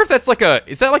 I wonder if that's like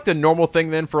is that like the normal thing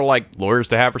then for like lawyers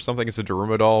to have or something? It's a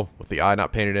Daruma doll with the eye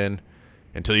not painted in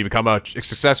until you become a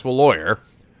successful lawyer.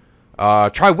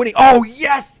 Try winning. Oh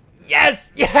yes,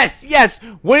 yes, yes, yes.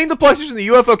 Winning the plushies from the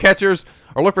UFO catchers,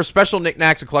 or look for special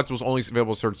knickknacks and collectibles only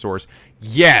available at certain stores.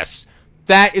 Yes.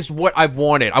 That is what I've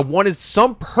wanted. I wanted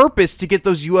some purpose to get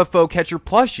those UFO catcher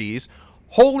plushies.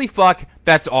 Holy fuck,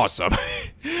 that's awesome.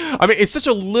 I mean, it's such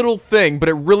a little thing, but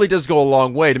it really does go a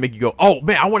long way to make you go, oh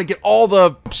man, I want to get all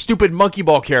the stupid monkey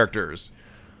ball characters.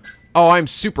 Oh, I'm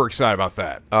super excited about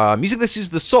that. Music that soothes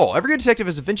the soul. Every good detective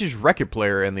has a vintage record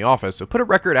player in the office, so put a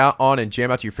record out on and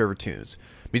jam out to your favorite tunes.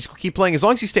 Music will keep playing as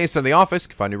long as you stay inside the office. You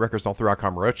can find new records all throughout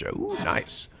Kamurocho. Ooh,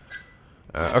 nice.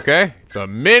 Okay, the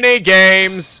mini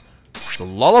games. So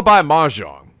Lullaby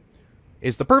Mahjong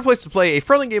is the perfect place to play a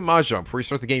friendly game Mahjong. Before you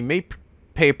start the game, you may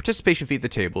pay a participation fee at the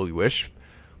table you wish.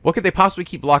 What could they possibly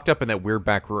keep locked up in that weird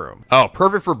back room? Oh,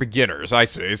 perfect for beginners. I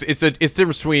see. It's the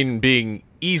difference between being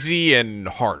easy and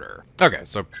harder. Okay,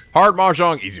 so hard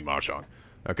Mahjong, easy Mahjong.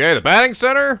 Okay, the batting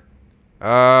center.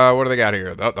 What do they got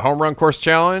here? The home run course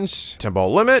challenge,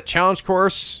 10-ball limit, challenge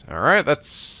course. All right,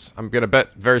 that's, I'm gonna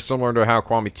bet, very similar to how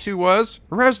Kwami 2 was.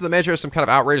 Perhaps the manager has some kind of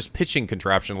outrageous pitching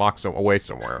contraption locked away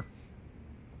somewhere.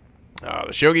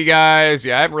 The shogi guys.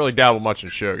 Yeah, I haven't really dabbled much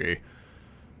in shogi.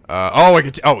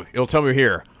 It'll tell me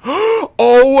here.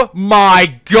 Oh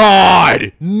my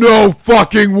god! No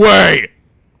fucking way!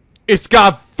 It's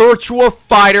got Virtua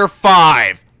Fighter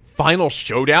 5 Final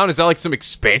Showdown. Is that like some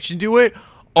expansion to it?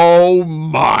 Oh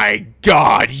my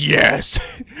god, yes!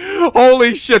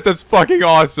 Holy shit, that's fucking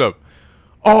awesome!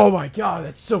 Oh my god,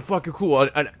 that's so fucking cool.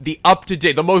 The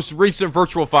up-to-date, the most recent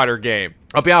Virtua Fighter game.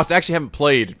 I'll be honest, I actually haven't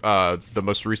played the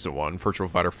most recent one, Virtua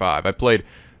Fighter 5. I played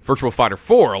Virtual Fighter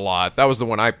 4 a lot. That was the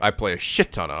one I play a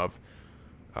shit ton of.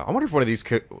 I wonder if one of these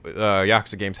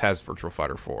Yakuza games has Virtual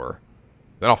Fighter 4.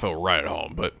 Then I'll feel right at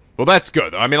home, but... Well, that's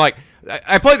good, though. I mean, like,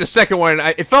 I played the second one,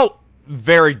 and it felt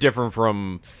very different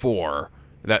from 4.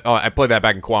 I played that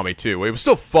back in Kiwami, too. It was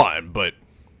still fun, but...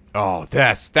 Oh,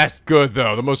 that's good,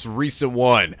 though. The most recent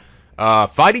one.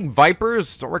 Fighting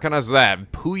Vipers? Don't recognize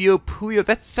that. Puyo,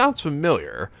 that sounds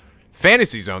familiar.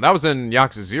 Fantasy Zone, that was in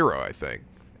Yakuza 0, I think.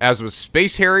 As was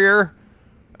Space Harrier.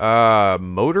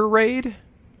 Motor Raid? I'm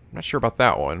not sure about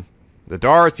that one. The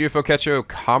Darts, UFO Ketcho,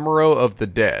 Kamuro of the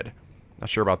Dead. Not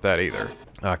sure about that either.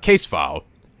 Case file.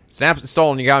 Snaps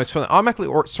installed on Yagami's phone that automatically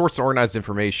sorts and organizes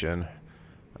information.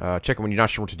 Check it when you're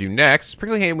not sure what to do next. It's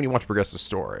particularly handy when you want to progress the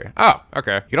story. Oh,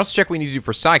 okay. You can also check what you need to do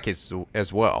for side cases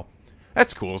as well.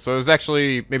 That's cool. So it's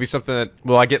actually maybe something that,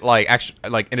 well, I get like, actually,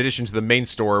 like in addition to the main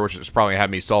story, which is probably have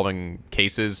me solving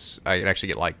cases, I can actually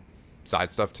get like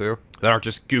side stuff too. That aren't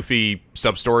just goofy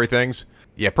sub-story things.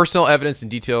 Yeah, personnel evidence and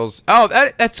details. Oh,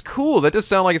 that's cool. That does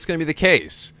sound like it's going to be the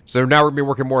case. So now we're going to be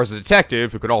working more as a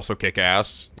detective who could also kick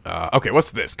ass. Okay,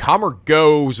 what's this? Commerce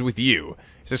goes with you.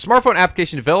 It's a smartphone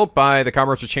application developed by the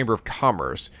Kamurocho Chamber of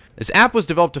Commerce. This app was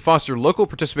developed to foster local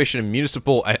participation in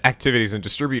municipal activities and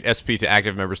distribute SP to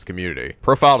active members of the community.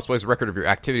 Profile displays a record of your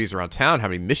activities around town, how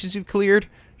many missions you've cleared,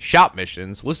 shop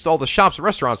missions, lists all the shops and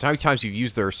restaurants and how many times you've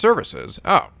used their services.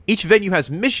 Oh. Each venue has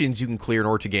missions you can clear in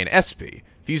order to gain SP.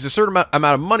 If you use a certain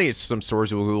amount of money at some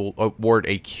stores, it will award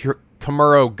a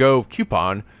Kamurocho Go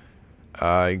coupon.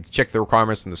 Check the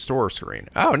requirements in the store screen.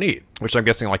 Oh, neat. Which I'm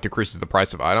guessing like decreases the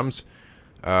price of items.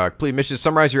 Complete missions.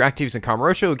 Summarize your activities in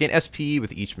Kamurocho. Gain SP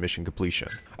with each mission completion.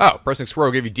 Oh, pressing square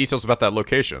will give you details about that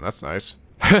location. That's nice.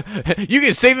 You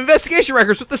can save investigation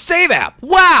records with the Save app.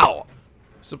 Wow!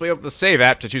 Simply open the Save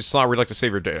app to choose a slot where you'd like to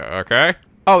save your data, okay?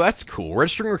 Oh, that's cool.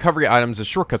 Registering recovery items as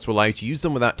shortcuts will allow you to use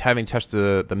them without having to touch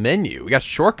the menu. We got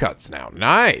shortcuts now.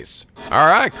 Nice.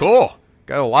 Alright, cool.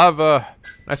 Got a lot of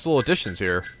nice little additions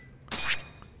here.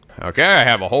 Okay, I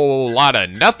have a whole lot of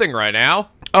nothing right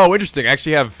now. Oh, interesting.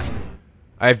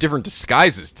 I have different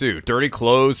disguises too. Dirty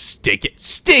clothes,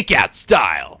 stakeout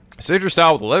style. Signature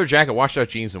style with a leather jacket, washed out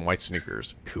jeans, and white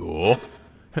sneakers. Cool.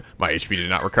 My HP did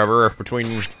not recover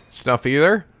between stuff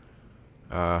either.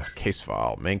 Case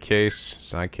file, main case,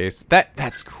 side case.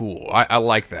 That's cool. I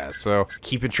like that. So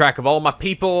keeping track of all my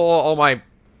people, all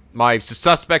my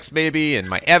suspects maybe, and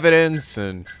my evidence,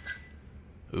 and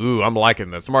ooh, I'm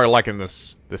liking this. I'm already liking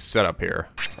this setup here.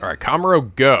 All right,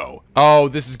 Kamurocho Go. Oh,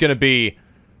 this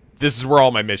is where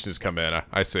all my missions come in.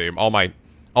 I see. All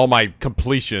my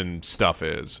completion stuff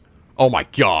is. Oh my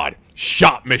god.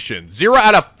 Shop mission. 0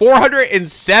 out of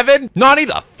 407? Nani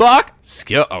the fuck?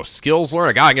 Skills learned.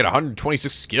 I gotta get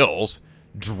 126 skills.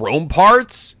 Drone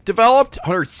parts developed?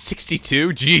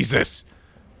 162? Jesus.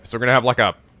 So we're gonna have like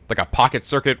a pocket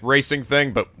circuit racing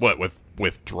thing, but what,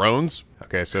 with drones?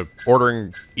 Okay, so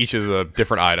ordering each of the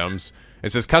different items.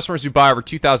 It says customers who buy over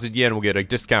 2,000 yen will get a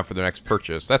discount for their next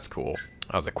purchase. That's cool.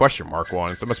 That was a question mark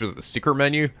one. So it must be the secret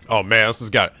menu. Oh man, this one's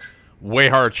got way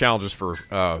harder challenges for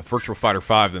Virtual Fighter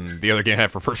 5 than the other game had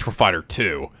for Virtual Fighter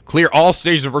 2. Clear all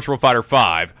stages of Virtual Fighter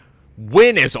 5.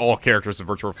 Win as all characters in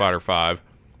Virtual Fighter 5.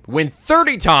 Win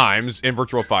 30 times in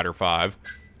Virtual Fighter 5.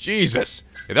 Jesus.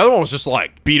 Yeah, the other one was just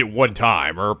like, beat it one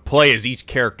time, or play as each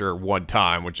character one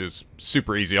time, which is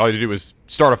super easy. All you do is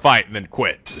start a fight and then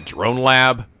quit. The Drone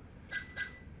Lab.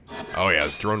 Oh yeah,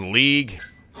 the Drone League.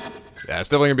 Yeah, it's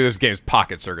definitely gonna be this game's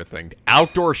pocket circuit thing.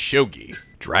 Outdoor Shogi.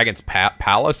 Dragon's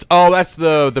Palace. Oh, that's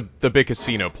the big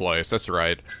casino place. That's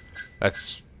right.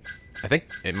 That's, I think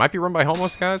it might be run by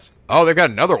homeless guys. Oh, they've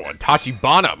got another one.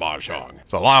 Tachibana Mahjong.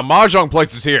 It's a lot of Mahjong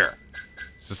places here.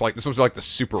 It's just like, this one's like the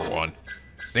super one.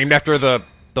 It's named after the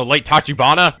late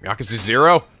Tachibana. Yakuza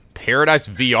 0. Paradise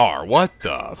VR. What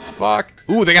the fuck?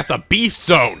 Ooh, they got the beef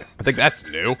zone. I think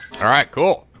that's new. All right,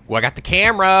 cool. Well, I got the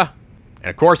camera. And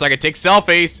of course, I can take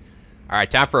selfies. All right,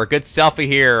 time for a good selfie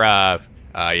here,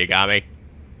 Yagami.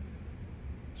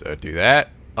 So do that.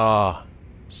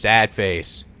 Sad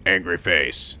face. Angry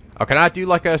face. Oh, can I do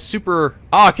like a super...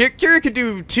 Oh, Kira could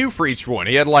do 2 for each one.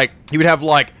 He would have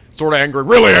like, sort of angry,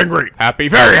 really angry, happy,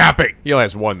 very happy. He only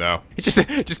has 1 though. It's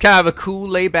just kind of a cool,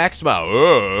 laid-back smile.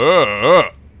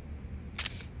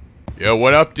 Yo,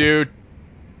 what up, dude?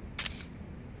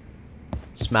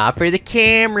 Smile for the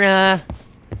camera.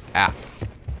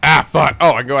 Ah, fuck.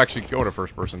 Oh, I can actually go to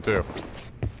first person, too.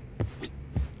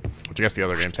 Which I guess the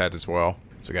other games had as well.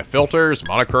 So we got filters,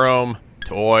 monochrome,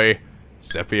 toy,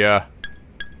 sepia.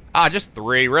 Ah, just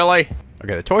 3, really?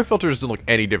 Okay, the toy filter doesn't look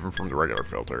any different from the regular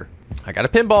filter. I got a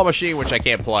pinball machine, which I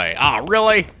can't play. Ah,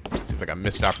 really? Seems like a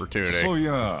missed opportunity. So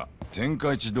yeah, 天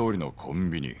下一通りのコン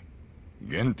ビニ。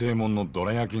限定もんのど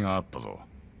ら焼きがあったぞ。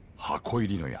箱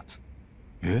入りのやつ。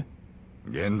え？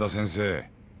源田先生、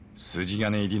筋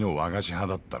金入りの和菓子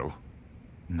派だったろ。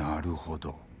なるほ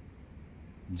ど。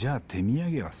じゃあ手土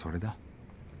産はそれだ。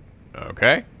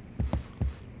Okay.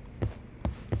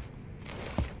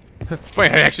 It's funny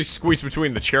how I actually squeezed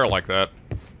between the chair like that.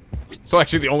 It's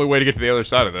actually the only way to get to the other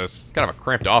side of this. It's kind of a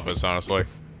cramped office, honestly.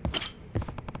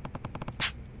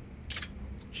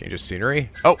 Change of scenery.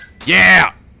 Oh,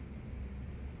 yeah!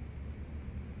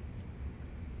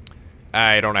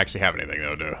 I don't actually have anything,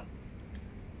 though, do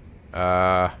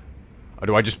I? Or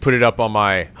do I just put it up on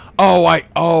my...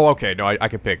 Oh, okay. No, I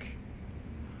can pick...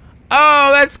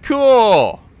 Oh, that's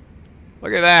cool!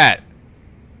 Look at that.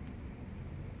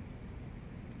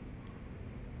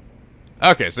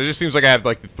 Okay, so it just seems like I have,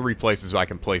 like, the 3 places I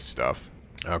can place stuff.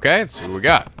 Okay, let's see what we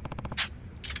got.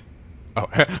 Oh,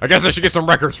 I guess I should get some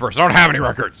records first. I don't have any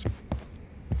records.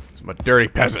 I'm a dirty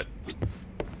peasant.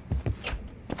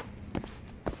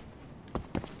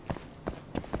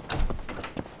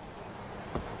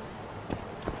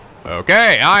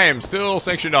 Okay, I am still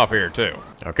sanctioned off here, too.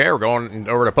 Okay, we're going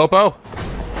over to Popo.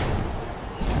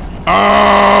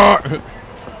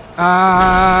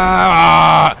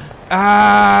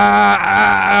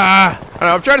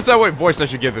 I'm trying to decide what voice I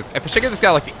should give this. If I should give this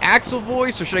guy like the Axel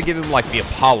voice, or should I give him like the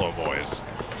Apollo voice?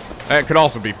 That could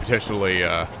also be potentially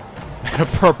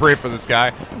appropriate for this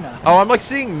guy. Oh, I'm like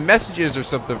seeing messages or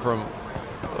something from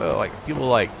like people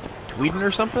like tweeting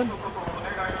or something.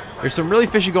 There's some really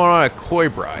fishy going on at Koi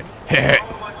Bride.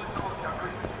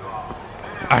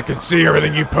 I can see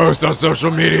everything you post on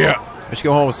social media. I should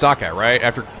go home with Sakai, right?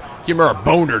 After Kimura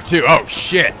boned her too. Oh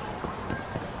shit.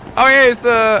 Oh yeah, it's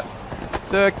the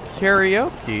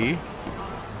karaoke.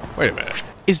 Wait a minute.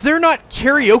 Is there not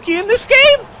karaoke in this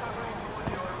game?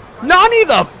 Nani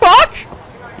the fuck?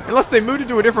 Unless they moved it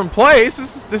to a different place.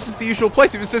 This is the usual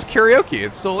place. If it says karaoke,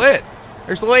 it's still it.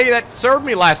 There's the lady that served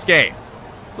me last game.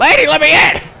 Lady, let me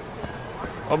in!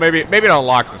 Well, maybe it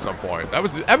unlocks at some point.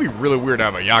 That'd be really weird to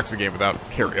have a Yakuza game without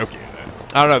karaoke in it.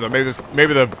 I don't know though.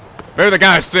 Maybe the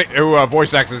guy who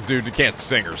voice acts this dude can't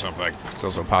sing or something. It's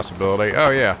also a possibility. Oh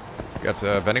yeah, got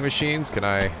vending machines. Can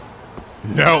I?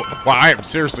 No. Wow, I am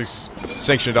seriously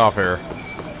sanctioned off here.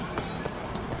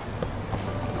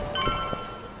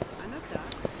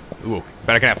 Ooh,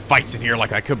 bet I can have fights in here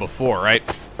like I could before, right?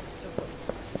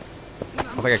 I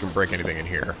don't think I can break anything in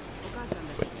here.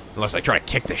 Unless I try to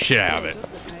kick the shit out of it.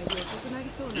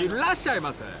 No,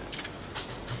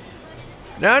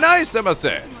 nice, I must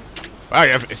say. Wow,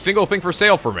 you have a single thing for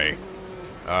sale for me.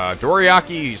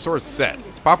 Dorayaki sword set.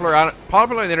 It's popular on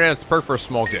the internet. It's perfect for a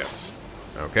small gift.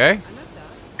 Okay.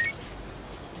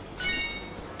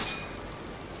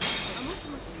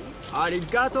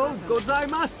 Arigato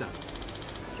gozaimashita.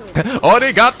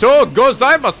 Arigato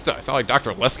gozaimashita. I sound like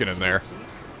Dr. Leskin in there.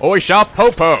 Oisha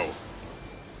Popo.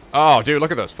 Oh, dude,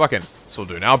 look at this. Fucking. So,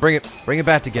 dude, now bring it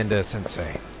back to Genda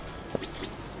Sensei.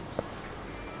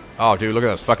 Oh, dude, look at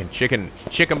those fucking chicken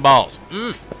balls.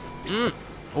 Oh,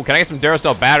 can I get some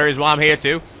Duracell batteries while I'm here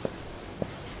too?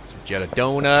 Some Jetta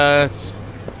donuts.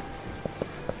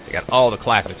 They got all the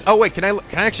classics. Oh wait, can I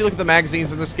actually look at the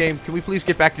magazines in this game? Can we please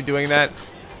get back to doing that?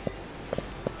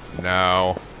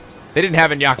 No. They didn't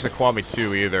have in Yakuza Kiwami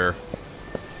 2 either.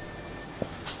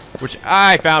 Which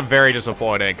I found very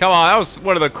disappointing. Come on, that was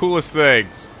one of the coolest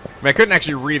things. I mean, I couldn't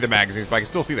actually read the magazines, but I could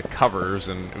still see the covers,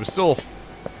 and it was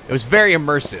very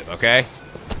immersive, okay?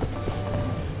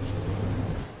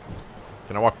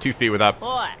 Can I walk 2 feet without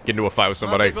getting into a fight with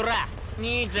somebody? What?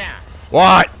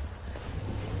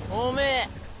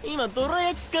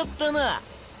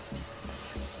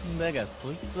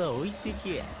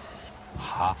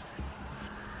 Ha?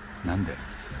 Nande?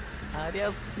 I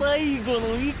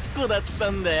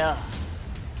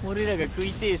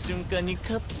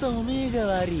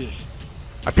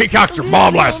peacocked your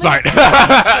mom last night.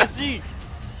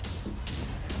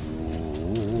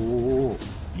 Oh,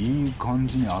 いい感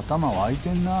じに頭湧い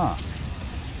てんな。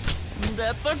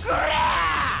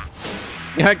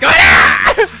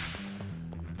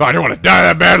I don't want to die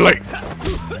that badly.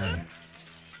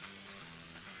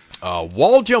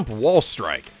 Wall jump, wall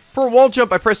strike. For a wall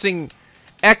jump, by pressing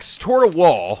X toward a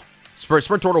wall,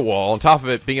 sprint toward a wall. On top of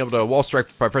it, being able to wall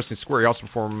strike by pressing square. You also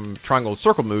perform triangle and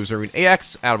circle moves, or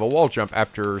AX out of a wall jump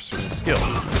after certain skills.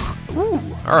 Ooh,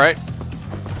 all right.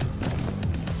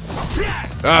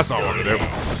 That's not what I'm gonna do.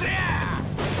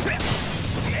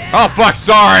 Oh fuck!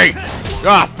 Sorry.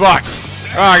 Oh fuck.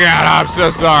 Oh god, I'm so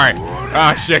sorry.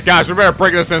 Oh shit, guys, we better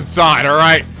break this inside. All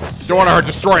right. Don't want to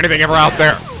destroy anything ever out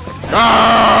there.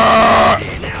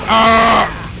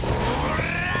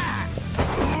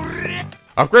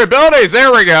 Upgrade abilities!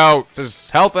 There we go! It says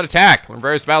health and attack. Learn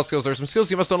various battle skills. There are some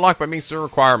skills you must unlock by meeting certain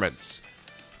requirements.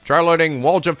 Try loading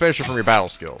wall jump finisher from your battle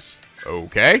skills.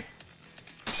 Okay.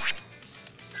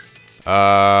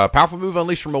 Powerful move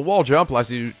unleashed from a wall jump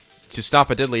allows you to stop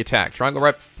a deadly attack. Triangle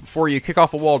right before you kick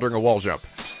off a wall during a wall jump,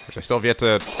 which I still have yet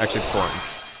to actually perform.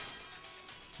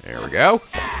 There we go.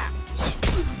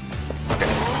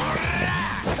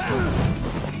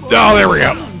 Okay. Oh, there we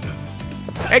go.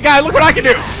 Hey, guy, look what I can do!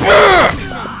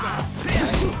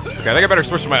 Okay, I think I better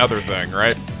switch to my other thing,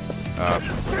 right?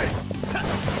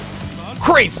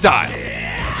 Crane style!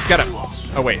 Just gotta...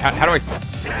 Oh, wait, how do I...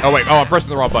 Oh, wait, I'm pressing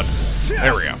the wrong button.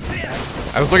 There we go.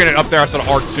 I was looking at it up there, I saw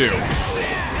R2.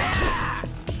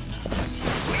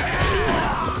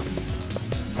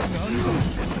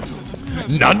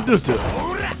 Nanduto.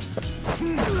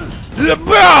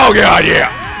 Oh, God,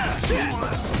 yeah!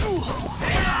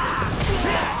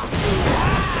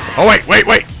 Oh, wait!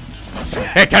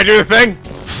 Hey, can I do the thing?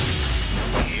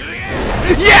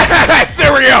 Yes!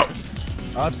 There we go!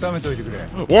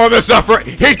 Warm this up for...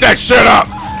 Heat that shit up!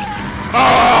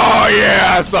 Oh,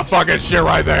 yeah! That's the fucking shit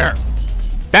right there!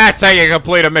 That's how you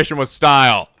complete a mission with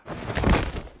style.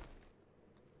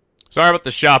 Sorry about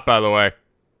the shot, by the way.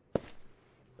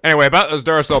 Anyway, about those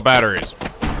Duracell batteries.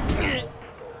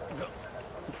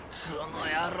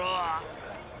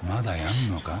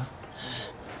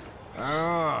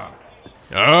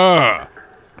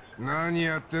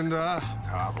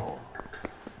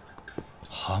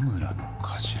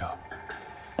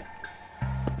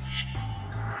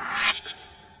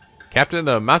 Captain of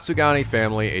the Matsugane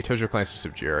family, a Tojo clan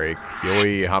subsidiary,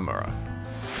 Takayuki Yagami.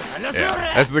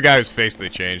 Yeah, that's the guy whose face they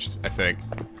changed, I think.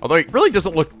 Although he really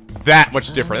doesn't look that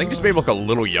much different. I think he just made him look a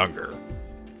little younger.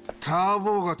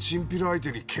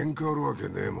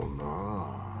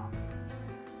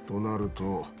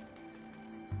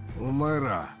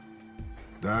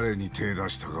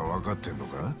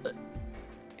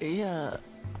 Yeah.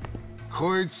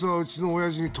 こいつはうちの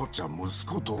親父にとっちゃ息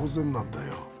子同然なんだ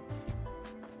よ。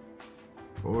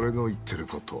俺の言ってる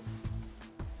こと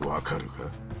わかる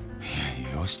か？い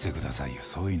や、よしてくださいよ。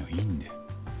そういうのいいんで。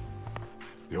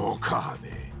よか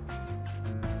ね。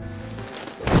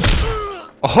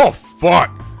Oh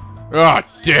fuck! Ah,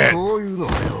 dead. そういうの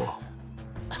はよ。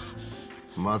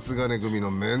松金組の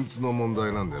メンツの問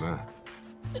題なんでな。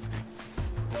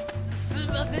すみ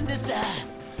ませんでした。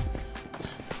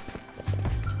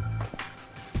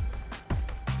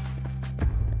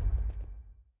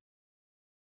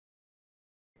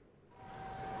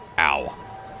Ow.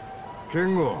 ケ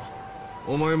ンゴ、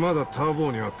お前まだターボ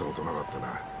ーに会ったことなかった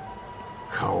な。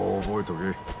顔を覚えとけ。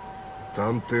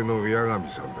探偵の八神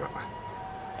さんだ。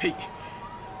へ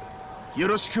い。よ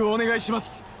ろしくお願いしま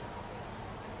す。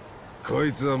こ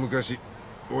いつは昔、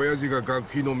親父が学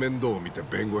費の面倒を見て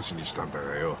弁護士にしたんだ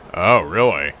がよ。Oh,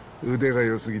 really? 腕が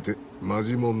良すぎて、マ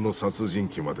ジモンの殺人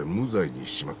鬼まで無罪に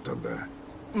しちまったんだ。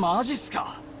マジっす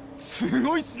か。す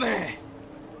ごいっすね。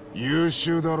優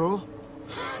秀だろ？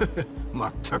ま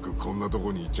ったくこんなと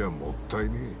こにいちゃもったい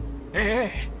ね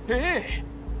ええ。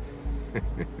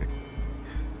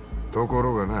とこ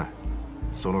ろがな、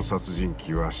その殺人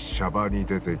鬼はシャバに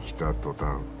出てきた途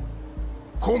端、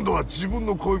今度は自分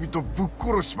の恋人ぶっ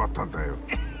殺しまったんだよ。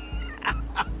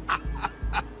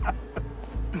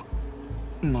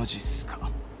マジっすか。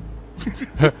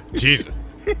Jesus.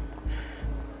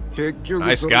 結局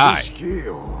Nice それで guy. 死刑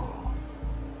よ。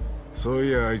そう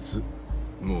いやあいつ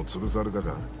もう潰された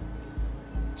か？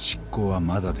執行は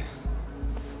まだです。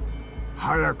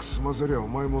早く済ませりゃお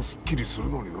前もすっきりする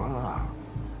のにな。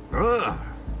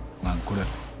これ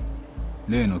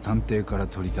例の探偵から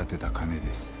取り立てた金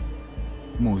です。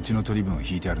もううちの取り分を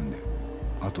引いてあるんで、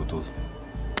あとどうぞ。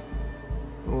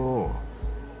おお、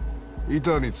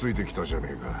板についてきたじゃね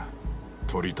えか。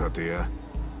取り立てや。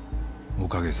お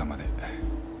かげさまで。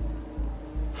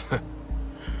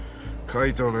カ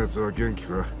イトのやつは元気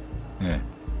か？え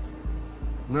え。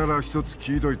なら一つ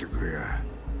聞いといてくれや。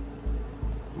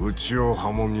うちを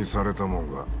破門にされたも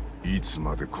んがいつ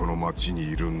までこの町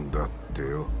にいるんだって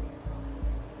よ。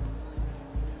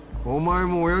お前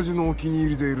も親父のお気に入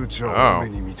りでいるちゃ目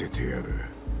に見ててやる。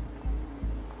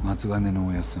松金の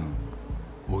おやさん、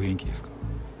お元気ですか？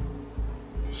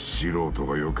素人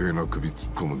が余計な首突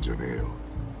っ込むんじゃねえよ。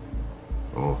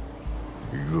おう、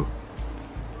行くぞ。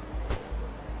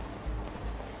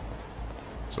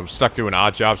So I'm stuck doing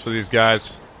odd jobs for these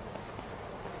guys.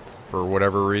 For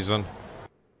whatever reason.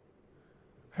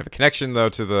 I have a connection, though,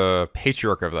 to the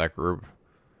patriarch of that group.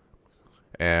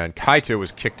 And Kaito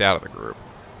was kicked out of the group.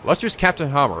 Luster's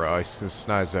Captain Hamura, as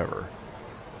snide as ever.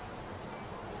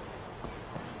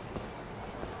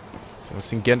 So So I've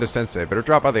seen Genda Sensei. Better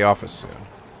drop by the office soon.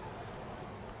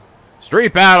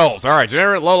 Street battles! Alright,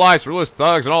 degenerate, lowlifes, ruthless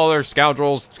thugs, and all other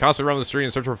scoundrels constantly run the street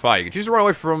in search of a fight. You can choose to run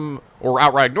away from or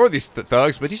outright ignore these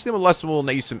thugs, but teach them a lesson will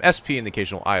net you some SP and the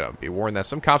occasional item. Be warned that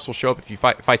some cops will show up if you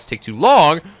fights take too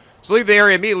long, so leave the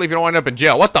area immediately if you don't wind up in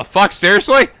jail. What the fuck?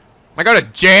 Seriously? I go to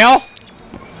jail?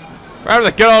 Remember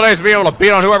the good old days of being able to beat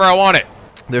on whoever I wanted.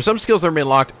 There's some skills that remain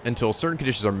locked until certain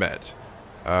conditions are met.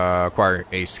 Acquire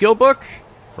a skill book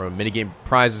from minigame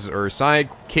prizes or side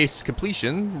case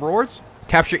completion rewards.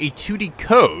 Capture a 2D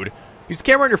code. Use the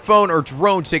camera on your phone or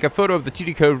drone to take a photo of the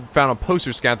 2D code found on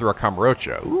posters scanned through a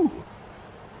Kamurocho. Ooh.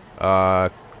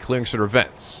 Clearing certain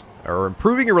events. Or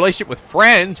improving your relationship with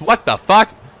friends. What the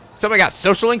fuck? Somebody got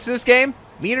social links in this game?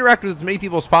 Me interact with as many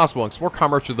people as possible and explore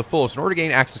Kamurocho to the fullest in order to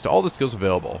gain access to all the skills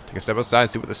available. Take a step outside and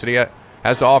see what the city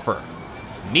has to offer.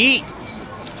 Neat!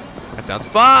 That sounds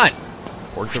fun!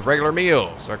 Importance of regular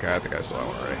meals. Okay, I think I saw that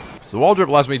one already. So the wall drip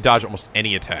allows me to dodge almost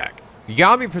any attack.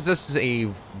 Yagami possesses a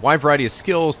wide variety of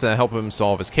skills to help him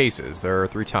solve his cases. There are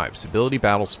 3 types: ability,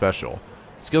 battle, special.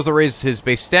 Skills that raise his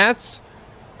base stats,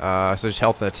 such as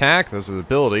health and attack. Those are the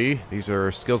ability. These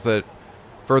are skills that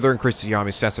further increase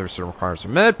Yagami's stats if certain requirements are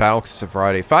met. Battle consists of a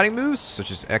variety of fighting moves,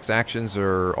 such as X actions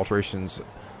or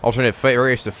alternate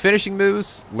variations of finishing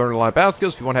moves. Learn a lot of battle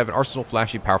skills if you want to have an arsenal of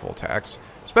flashy, powerful attacks.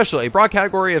 Special, a broad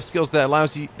category of skills that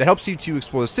helps you to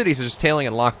explore the city, such as tailing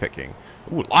and lockpicking.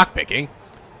 Ooh, lockpicking.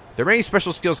 There are many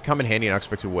special skills that come in handy in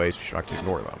unexpected ways. We should not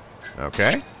ignore them.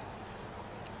 Okay.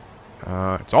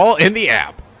 It's all in the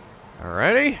app.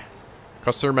 Alrighty.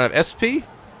 Costs a certain amount of SP.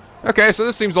 Okay, so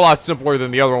this seems a lot simpler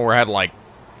than the other one where I had, like,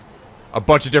 a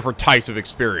bunch of different types of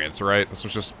experience, right? This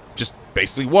was just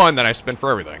basically one that I spent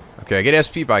for everything. Okay, I get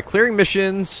SP by clearing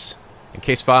missions,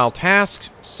 in-case file tasks,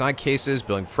 side cases,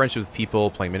 building friendship with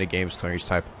people, playing minigames, clearing each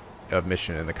type of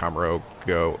mission in the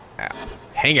Kamurocho app.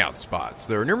 Hangout spots.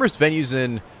 There are numerous venues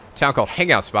in town called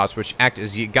hangout spots, which act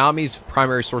as Yagami's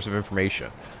primary source of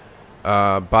information.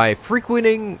 By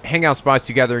frequenting hangout spots,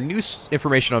 you gather new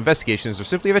information on investigations or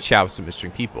simply have a chat with some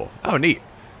interesting people. Oh, neat.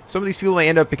 Some of these people may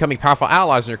end up becoming powerful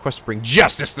allies in your quest to bring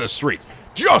justice to the streets.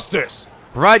 Justice!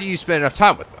 Provided you spend enough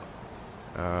time with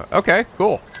them. Okay,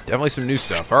 cool. Definitely some new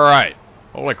stuff. All right.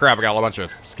 Holy crap, I got a bunch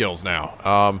of skills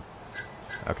now.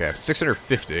 Okay, I have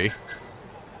 650.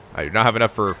 I do not have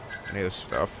enough for any of this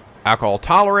stuff. Alcohol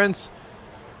tolerance.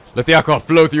 Let the alcohol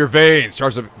flow through your veins.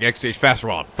 Charge the next stage faster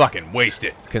while I'm fucking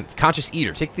wasted. Conscious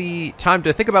eater. Take the time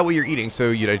to think about what you're eating so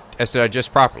you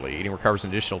digest properly. Eating recovers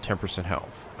an additional 10%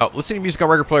 health. Oh, listening to music on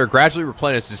regular player gradually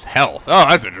replenishes health. Oh,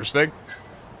 that's interesting.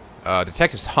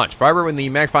 Detective's hunch. Vibrate when the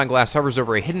magnifying glass hovers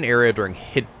over a hidden area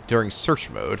during search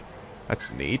mode.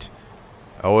 That's neat.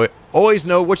 Oh, always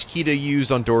know which key to use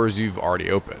on doors you've already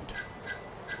opened.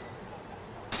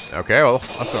 Okay, well,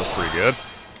 that sounds pretty good.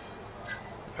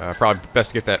 Probably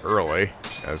best to get that early,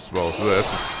 as well as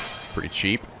this. It's pretty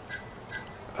cheap.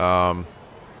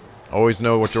 Always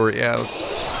know what door... Yeah, let's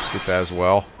get that as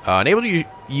well. Enable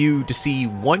you to see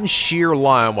one sheer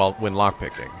line when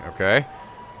lockpicking, okay?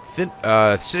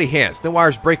 Steady hands. Thin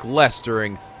wires break less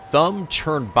during thumb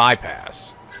turn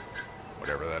bypass.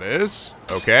 Whatever that is.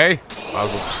 Okay. Might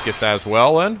as well just get that as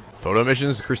well, then. Photo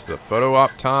missions. Increase the photo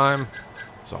op time.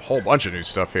 There's a whole bunch of new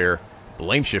stuff here.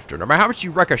 Blame shifter. No matter how much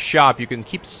you wreck a shop, you can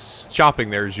keep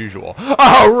shopping there as usual.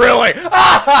 Oh, really?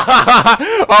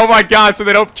 Oh, my God. So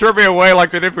they don't turn me away like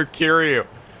they did with Kiryu.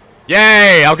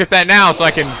 Yay. I'll get that now so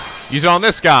I can use it on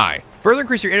this guy. Further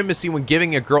increase your intimacy when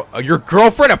giving your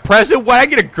girlfriend a present. What? I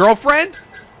get a girlfriend?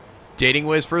 Dating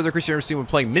ways. Further increase your intimacy when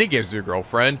playing minigames with your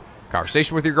girlfriend.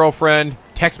 Conversation with your girlfriend.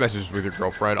 Text messages with your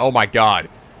girlfriend. Oh, my God.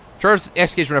 Charge the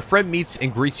X gauge when a friend meets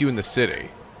and greets you in the city.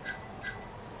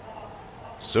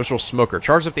 Social smoker.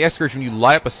 Charge up the X gauge when you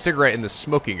light up a cigarette in the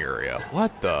smoking area.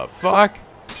 What the fuck?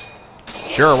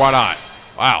 Sure, why not?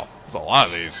 Wow, there's a lot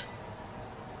of these.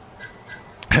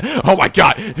 Oh my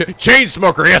God, chain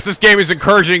smoker. Yes, this game is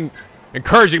encouraging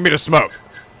me to smoke.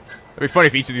 It'd be funny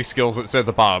if each of these skills that said at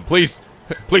the bottom, please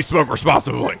smoke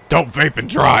responsibly. Don't vape and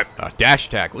drive. Dash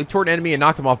attack. Leap toward an enemy and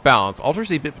knock them off balance.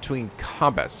 Alters a bit between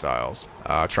combat styles.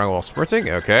 Triangle while sprinting.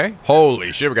 Okay.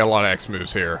 Holy shit, we got a lot of X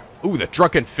moves here. Ooh, the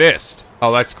drunken fist.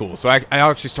 Oh, that's cool. So I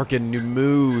actually start getting new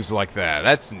moves like that.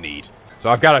 That's neat. So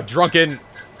I've got a drunken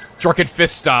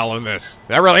fist style in this.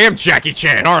 I really am Jackie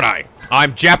Chan, aren't I?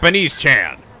 I'm Japanese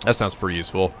Chan. That sounds pretty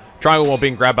useful. Triangle while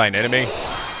being grabbed by an enemy.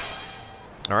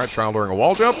 Alright, triangle during a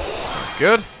wall jump. Sounds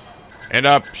good. And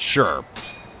sure.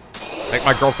 Make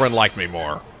my girlfriend like me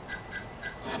more.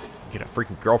 Get a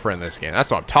freaking girlfriend in this game.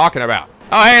 That's what I'm talking about.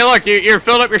 Oh, hey, look, you're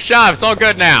filled up your shop. It's all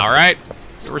good now, alright?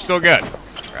 So we're still good.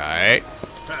 Right.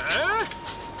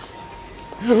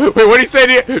 Wait, what did he say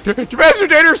to you? Master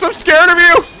Dangerous, I'm scared of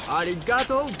you!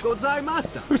 Arigato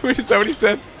gozaimashita. Wait, is that what he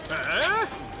said?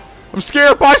 I'm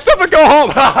scared, buy stuff and go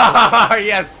home!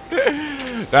 Yes!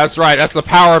 That's right, that's the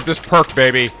power of this perk,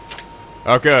 baby.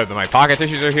 Oh, good, my pocket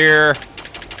tissues are here.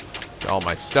 Got all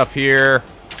my stuff here.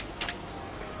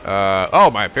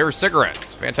 Oh, my favorite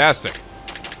cigarettes. Fantastic.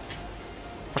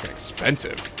 Fucking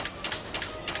expensive.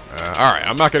 Alright,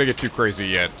 I'm not gonna get too crazy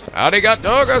yet.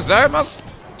 Arigatou gozaimasu!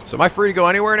 So am I free to go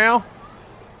anywhere now?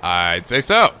 I'd say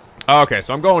so. Okay,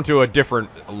 so I'm going to a different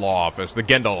law office, the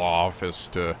Genda law office,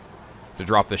 to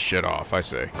drop this shit off, I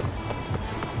see.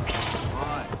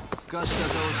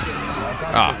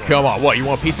 Ah, oh, come on, what, you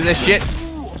want a piece of this shit?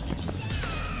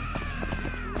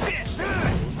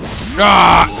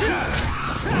 Ah!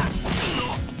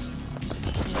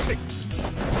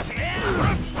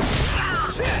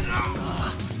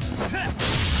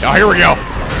 Oh, here we go.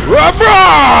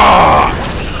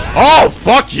 Oh,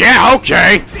 fuck yeah,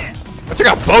 okay. I took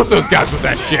out both those guys with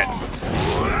that shit.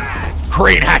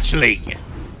 Crane hatchling.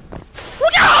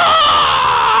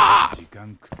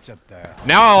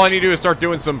 Now all I need to do is start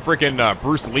doing some freaking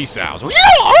Bruce Lee sounds.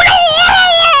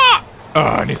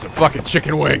 I need some fucking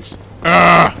chicken wings.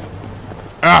 Fuck,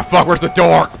 where's the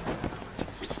door?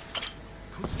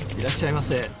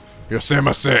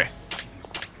 Irashaimase.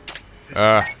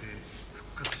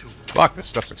 Fuck, this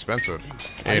stuff's expensive.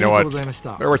 Hey, you know what?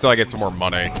 Better wait till I get some more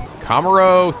money.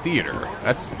 Kamurocho Theater.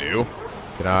 That's new.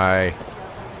 Can I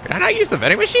not use the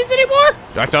vending machines anymore?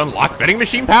 Do I have to unlock vending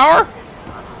machine power?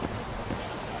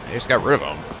 I just got rid of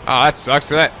them. Oh, that sucks.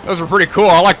 Those were pretty cool.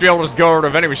 I like to be able to just go over to a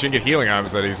vending machine and get healing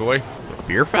items that easily. Is it a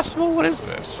beer festival? What is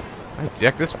this? I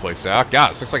deck this place out.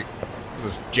 God, this looks like... Is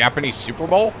this Japanese Super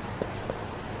Bowl?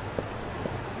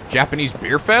 Japanese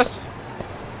Beer Fest?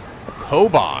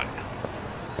 Koban.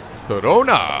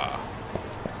 Corona.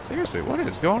 Seriously, what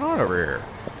is going on over here?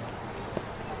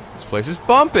 This place is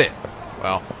bumping.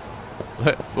 Well,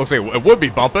 looks like it would be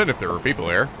bumping if there were people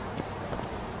here.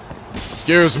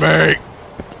 Excuse me.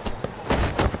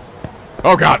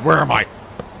 Oh god, where am I?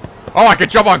 Oh, I can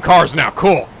jump on cars now.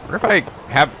 Cool. I wonder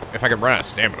if I can run out of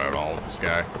stamina at all with this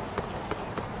guy.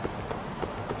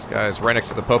 This guy's right next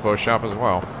to the Popo shop as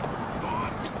well.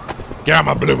 Get out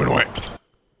my blooming way.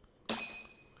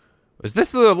 Is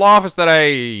this the law office that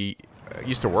I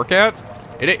used to work at?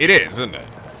 It is, isn't it?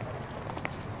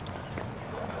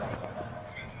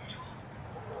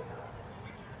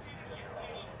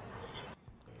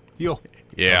 Yo.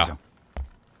 Yeah.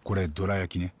 これどら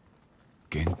焼きね。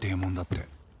限定もんだって。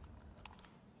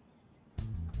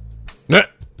ね。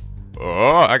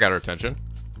Oh, I got her attention.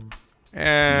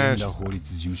 And 現法律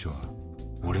事務所は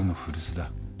俺の古巣だ。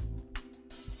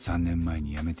3年前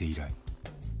に辞めて以来。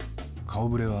顔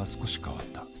ぶれは少し変わっ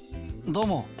た。どう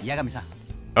も、八神さん。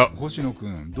あ、星野く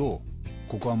ん、どう？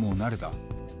ここはもう慣れた？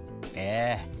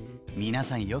皆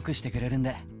さんよくしてくれるん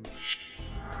で。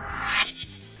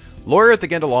Lawyer at the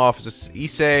Genda Law Office is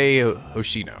Issei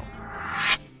Hoshino.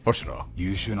 Hoshino.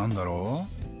 優秀なんだろ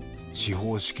う？司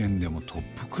法試験でもトッ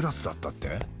プクラスだったっ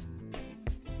て？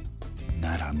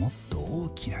ならもっと大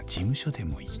きな事務所で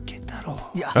も行けたろ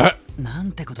う。いや、な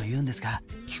んてこと言うんですか。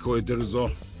聞こえてるぞ、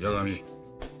八神。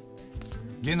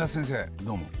源田先生、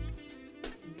どうも。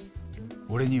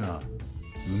俺には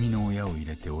生みの親を入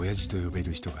れて親父と呼べ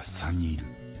る人が3人いる。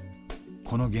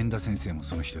この源田先生も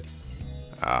その一人。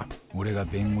ああ。俺が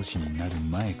弁護士になる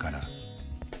前から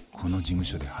この事務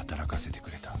所で働かせてく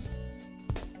れた。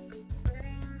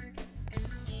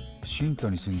新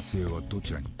谷先生はど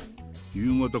ちらに？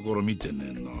夕方から見て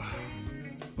ねえな。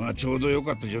まあちょうどよ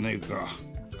かったじゃねえか。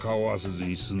顔合わせず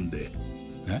に済んで。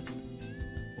え？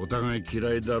お互い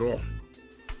嫌いだろ。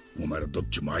お前らどっ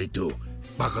ちも相手を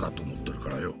バカだと思ってるか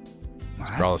らよ。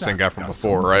Probably the same guy from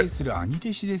before, right? する兄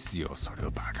弟子ですよ。それ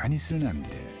をバカにするなんて。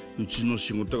うちの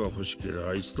仕事が欲しければ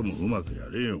あいつともうまくや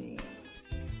れよ。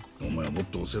お前はもっ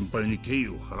と先輩に敬意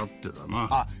を払ってだな。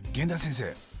あ、源田先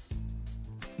生。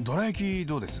どら焼き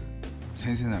どうです？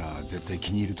先生なら絶対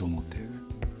気に入ると思って。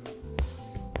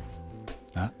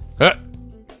あ？え？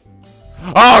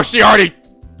 Oh, she already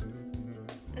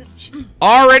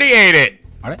ate it.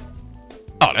 あれ？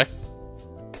あれ？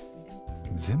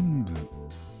全部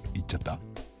いっちゃった？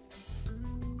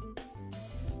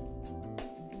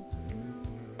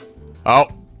あ。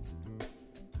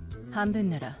半分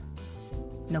なら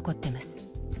残ってます。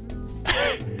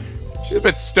She's a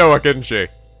bit stoic, isn't she?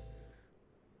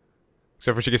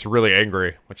 Except for she gets really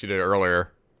angry, like she did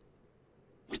earlier.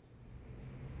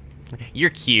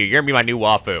 You're cute. You're gonna be my new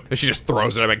wafu. And she just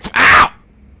throws it. I'm like, ow!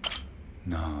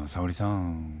 なあ、沙織さ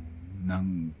ん、な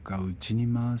んかうち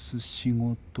に回す仕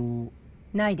事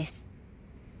ないです。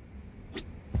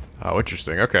Oh,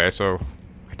 interesting. Okay, so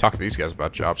I talked to these guys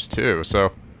about jobs too.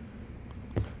 So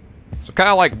kind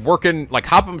of like working, like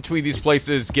hopping between these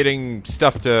places, getting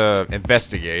stuff to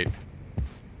investigate.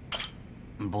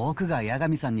 僕が八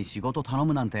神さんに仕事頼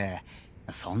むなんて、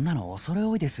そんなの恐れ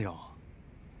多いですよ。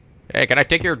Hey, can I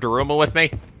take your Daruma with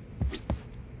me?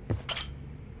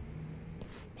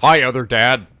 Hi, other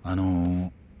dad.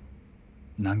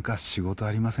 なんか仕事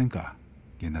ありませんか、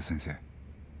源田先生。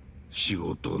仕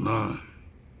事な。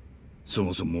そ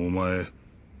もそもお前、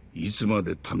いつま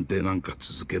で探偵なんか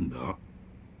続けんだ？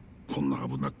こんな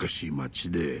危なっかしい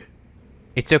街で。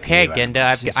It's okay,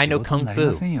 Genda. I know kung なり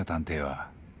ま fu. せんよ、探偵は。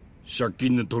借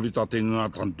金で取り立てが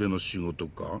探偵の仕事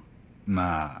か？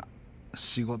まあ、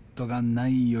仕事がな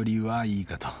いよりはいい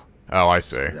かと。Oh, I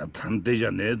see. いや、探偵じ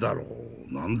ゃねえだろう。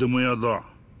何でもやだ。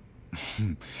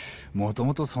もと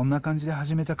もとそんな感じで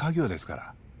始めた家業ですか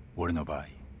ら、俺の場合。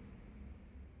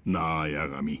なあ、八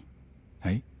神。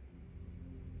はい？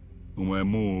お前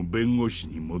もう弁護士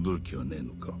に戻る気はねえ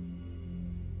のか？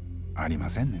ありま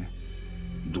せんね。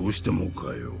どうしても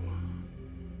かよ。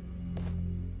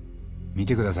見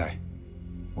てください。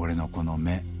俺のこの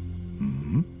目。う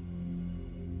ん？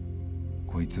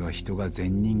こいつは人が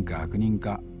善人か悪人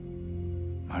か、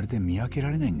まるで見分け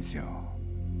られないんですよ。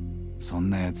そん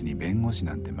な奴に弁護士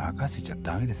なんて任せちゃ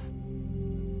ダメです。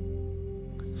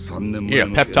3年前 Yeah,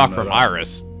 の pep talk from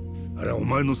Iris. あれはお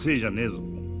前のせいじゃねえぞ。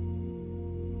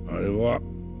あれは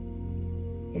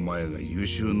お前が優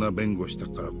秀な弁護士だ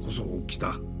からこそ起き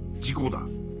た事故だ。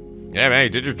Yeah, man, you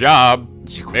did your job.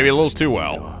 Maybe a little too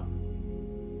well.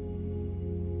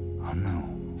 あんなの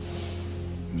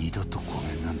二度とご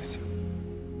めんなんですよ。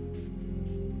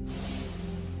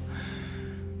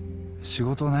仕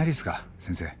事ないですか、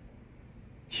先生。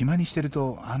暇にしてる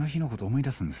とあの日のこと思い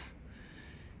出すんです。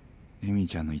エミ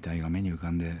ちゃんの遺体が目に浮か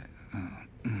んで、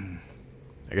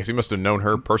I guess he must have known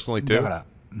her personally だ too. から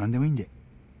何でもいいんで、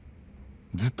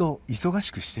ずっと忙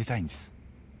しくしてたいんです。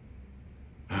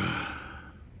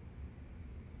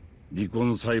離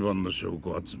婚裁判の証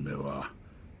拠集めは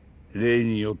例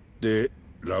によって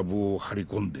ラブを張り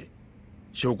込んで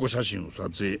証拠写真を撮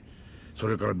影、そ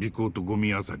れから尾行とゴミ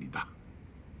漁りだ。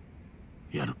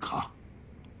やるか？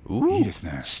 Ooh. いいです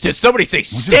ね。Did somebody say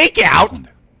stake out?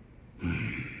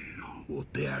 お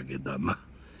手上げだな。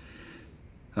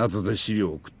後で資料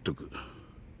を送っとく。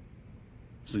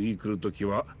次来るとき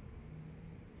は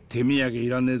手土産い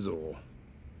らねえぞ。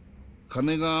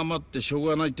金が余ってしょう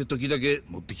がないって時だけ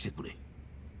持ってきてくれ。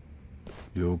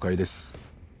了解です。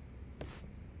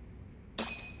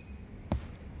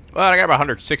Well, I got about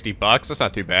 $160. That's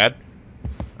not too bad.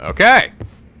 Okay.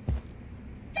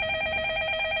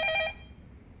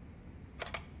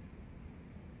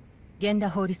 源田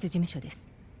法律事務所です。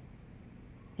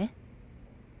え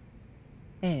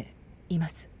え、いま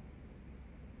す。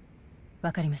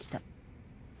わかりました。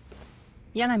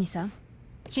八神さん、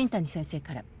新谷先生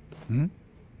から。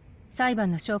裁判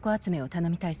の証拠集めを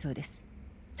頼みたいそうです。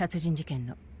殺人事件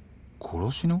の。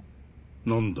殺しの？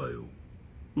なんだよ。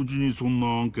うちにそんな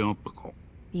案件あったか？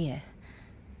いえ、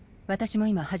私も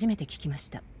今初めて聞きまし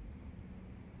た。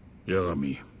八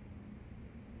神、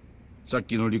さっ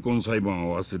きの離婚裁判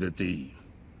は忘れていい。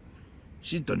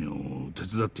新谷を手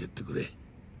伝ってやってくれ。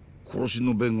殺し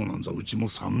の弁護なんざうちも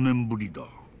3年ぶりだ。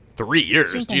3 years?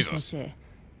 新谷先 Jesus. 生、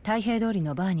太平通り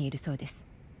のバーにいるそうです。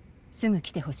すぐ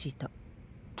来てほしいと。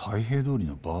太平通り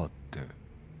のバーって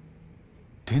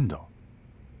テンダー？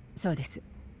そうです。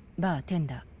バーテン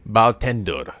ダー。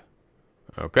Bartender.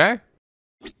 Okay.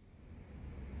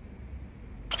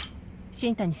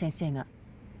 新谷先生が。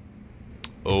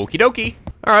 Okie dokie.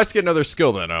 Alright, let's get another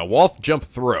skill then. Wall jump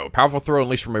throw. Powerful throw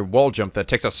unleashed from a wall jump that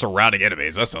takes out surrounding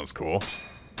enemies. That sounds cool.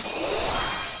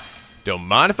 Don't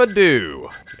mind if I do.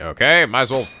 Okay, might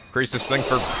as well increase this thing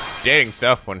for dating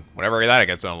stuff whenever that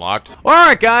gets unlocked.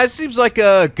 Alright guys, seems like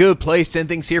a good place to end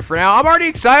things here for now. I'm already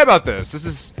excited about this. This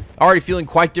is already feeling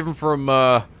quite different from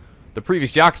the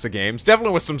previous Yakuza games.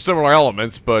 Definitely with some similar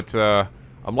elements, but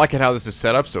I'm liking how this is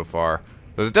set up so far.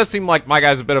 Because it does seem like my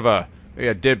guy's a bit of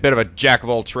a jack of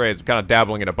all trades. I'm kind of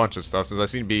dabbling in a bunch of stuff since I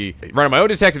seem to be running my own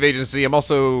detective agency. I'm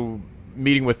also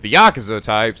meeting with the Yakuza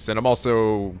types, and I'm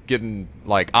also getting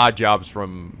like odd jobs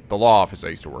from the law office I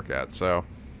used to work at. So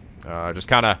just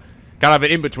kind of an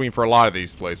in-between for a lot of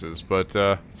these places, but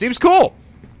seems cool.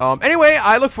 Anyway,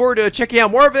 I look forward to checking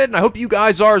out more of it, and I hope you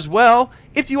guys are as well.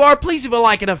 If you are, please leave a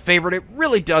like and a favorite. It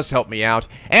really does help me out.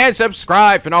 And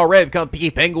subscribe if you're not already become Picky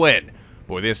Penguin.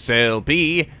 Boy, this will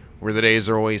be where the days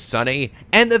are always sunny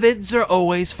and the vids are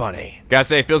always funny. Gotta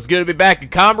say, it feels good to be back in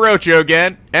Kamurocho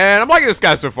again, and I'm liking this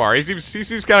guy so far. He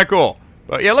seems kind of cool.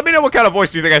 But yeah, let me know what kind of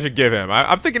voice do you think I should give him.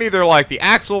 I'm thinking either like the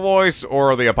Axel voice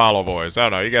or the Apollo voice. I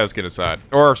don't know. You guys can decide.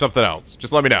 Or something else.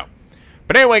 Just let me know.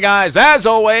 But anyway, guys, as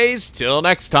always, till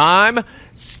next time,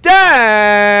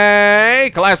 stay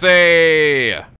classy!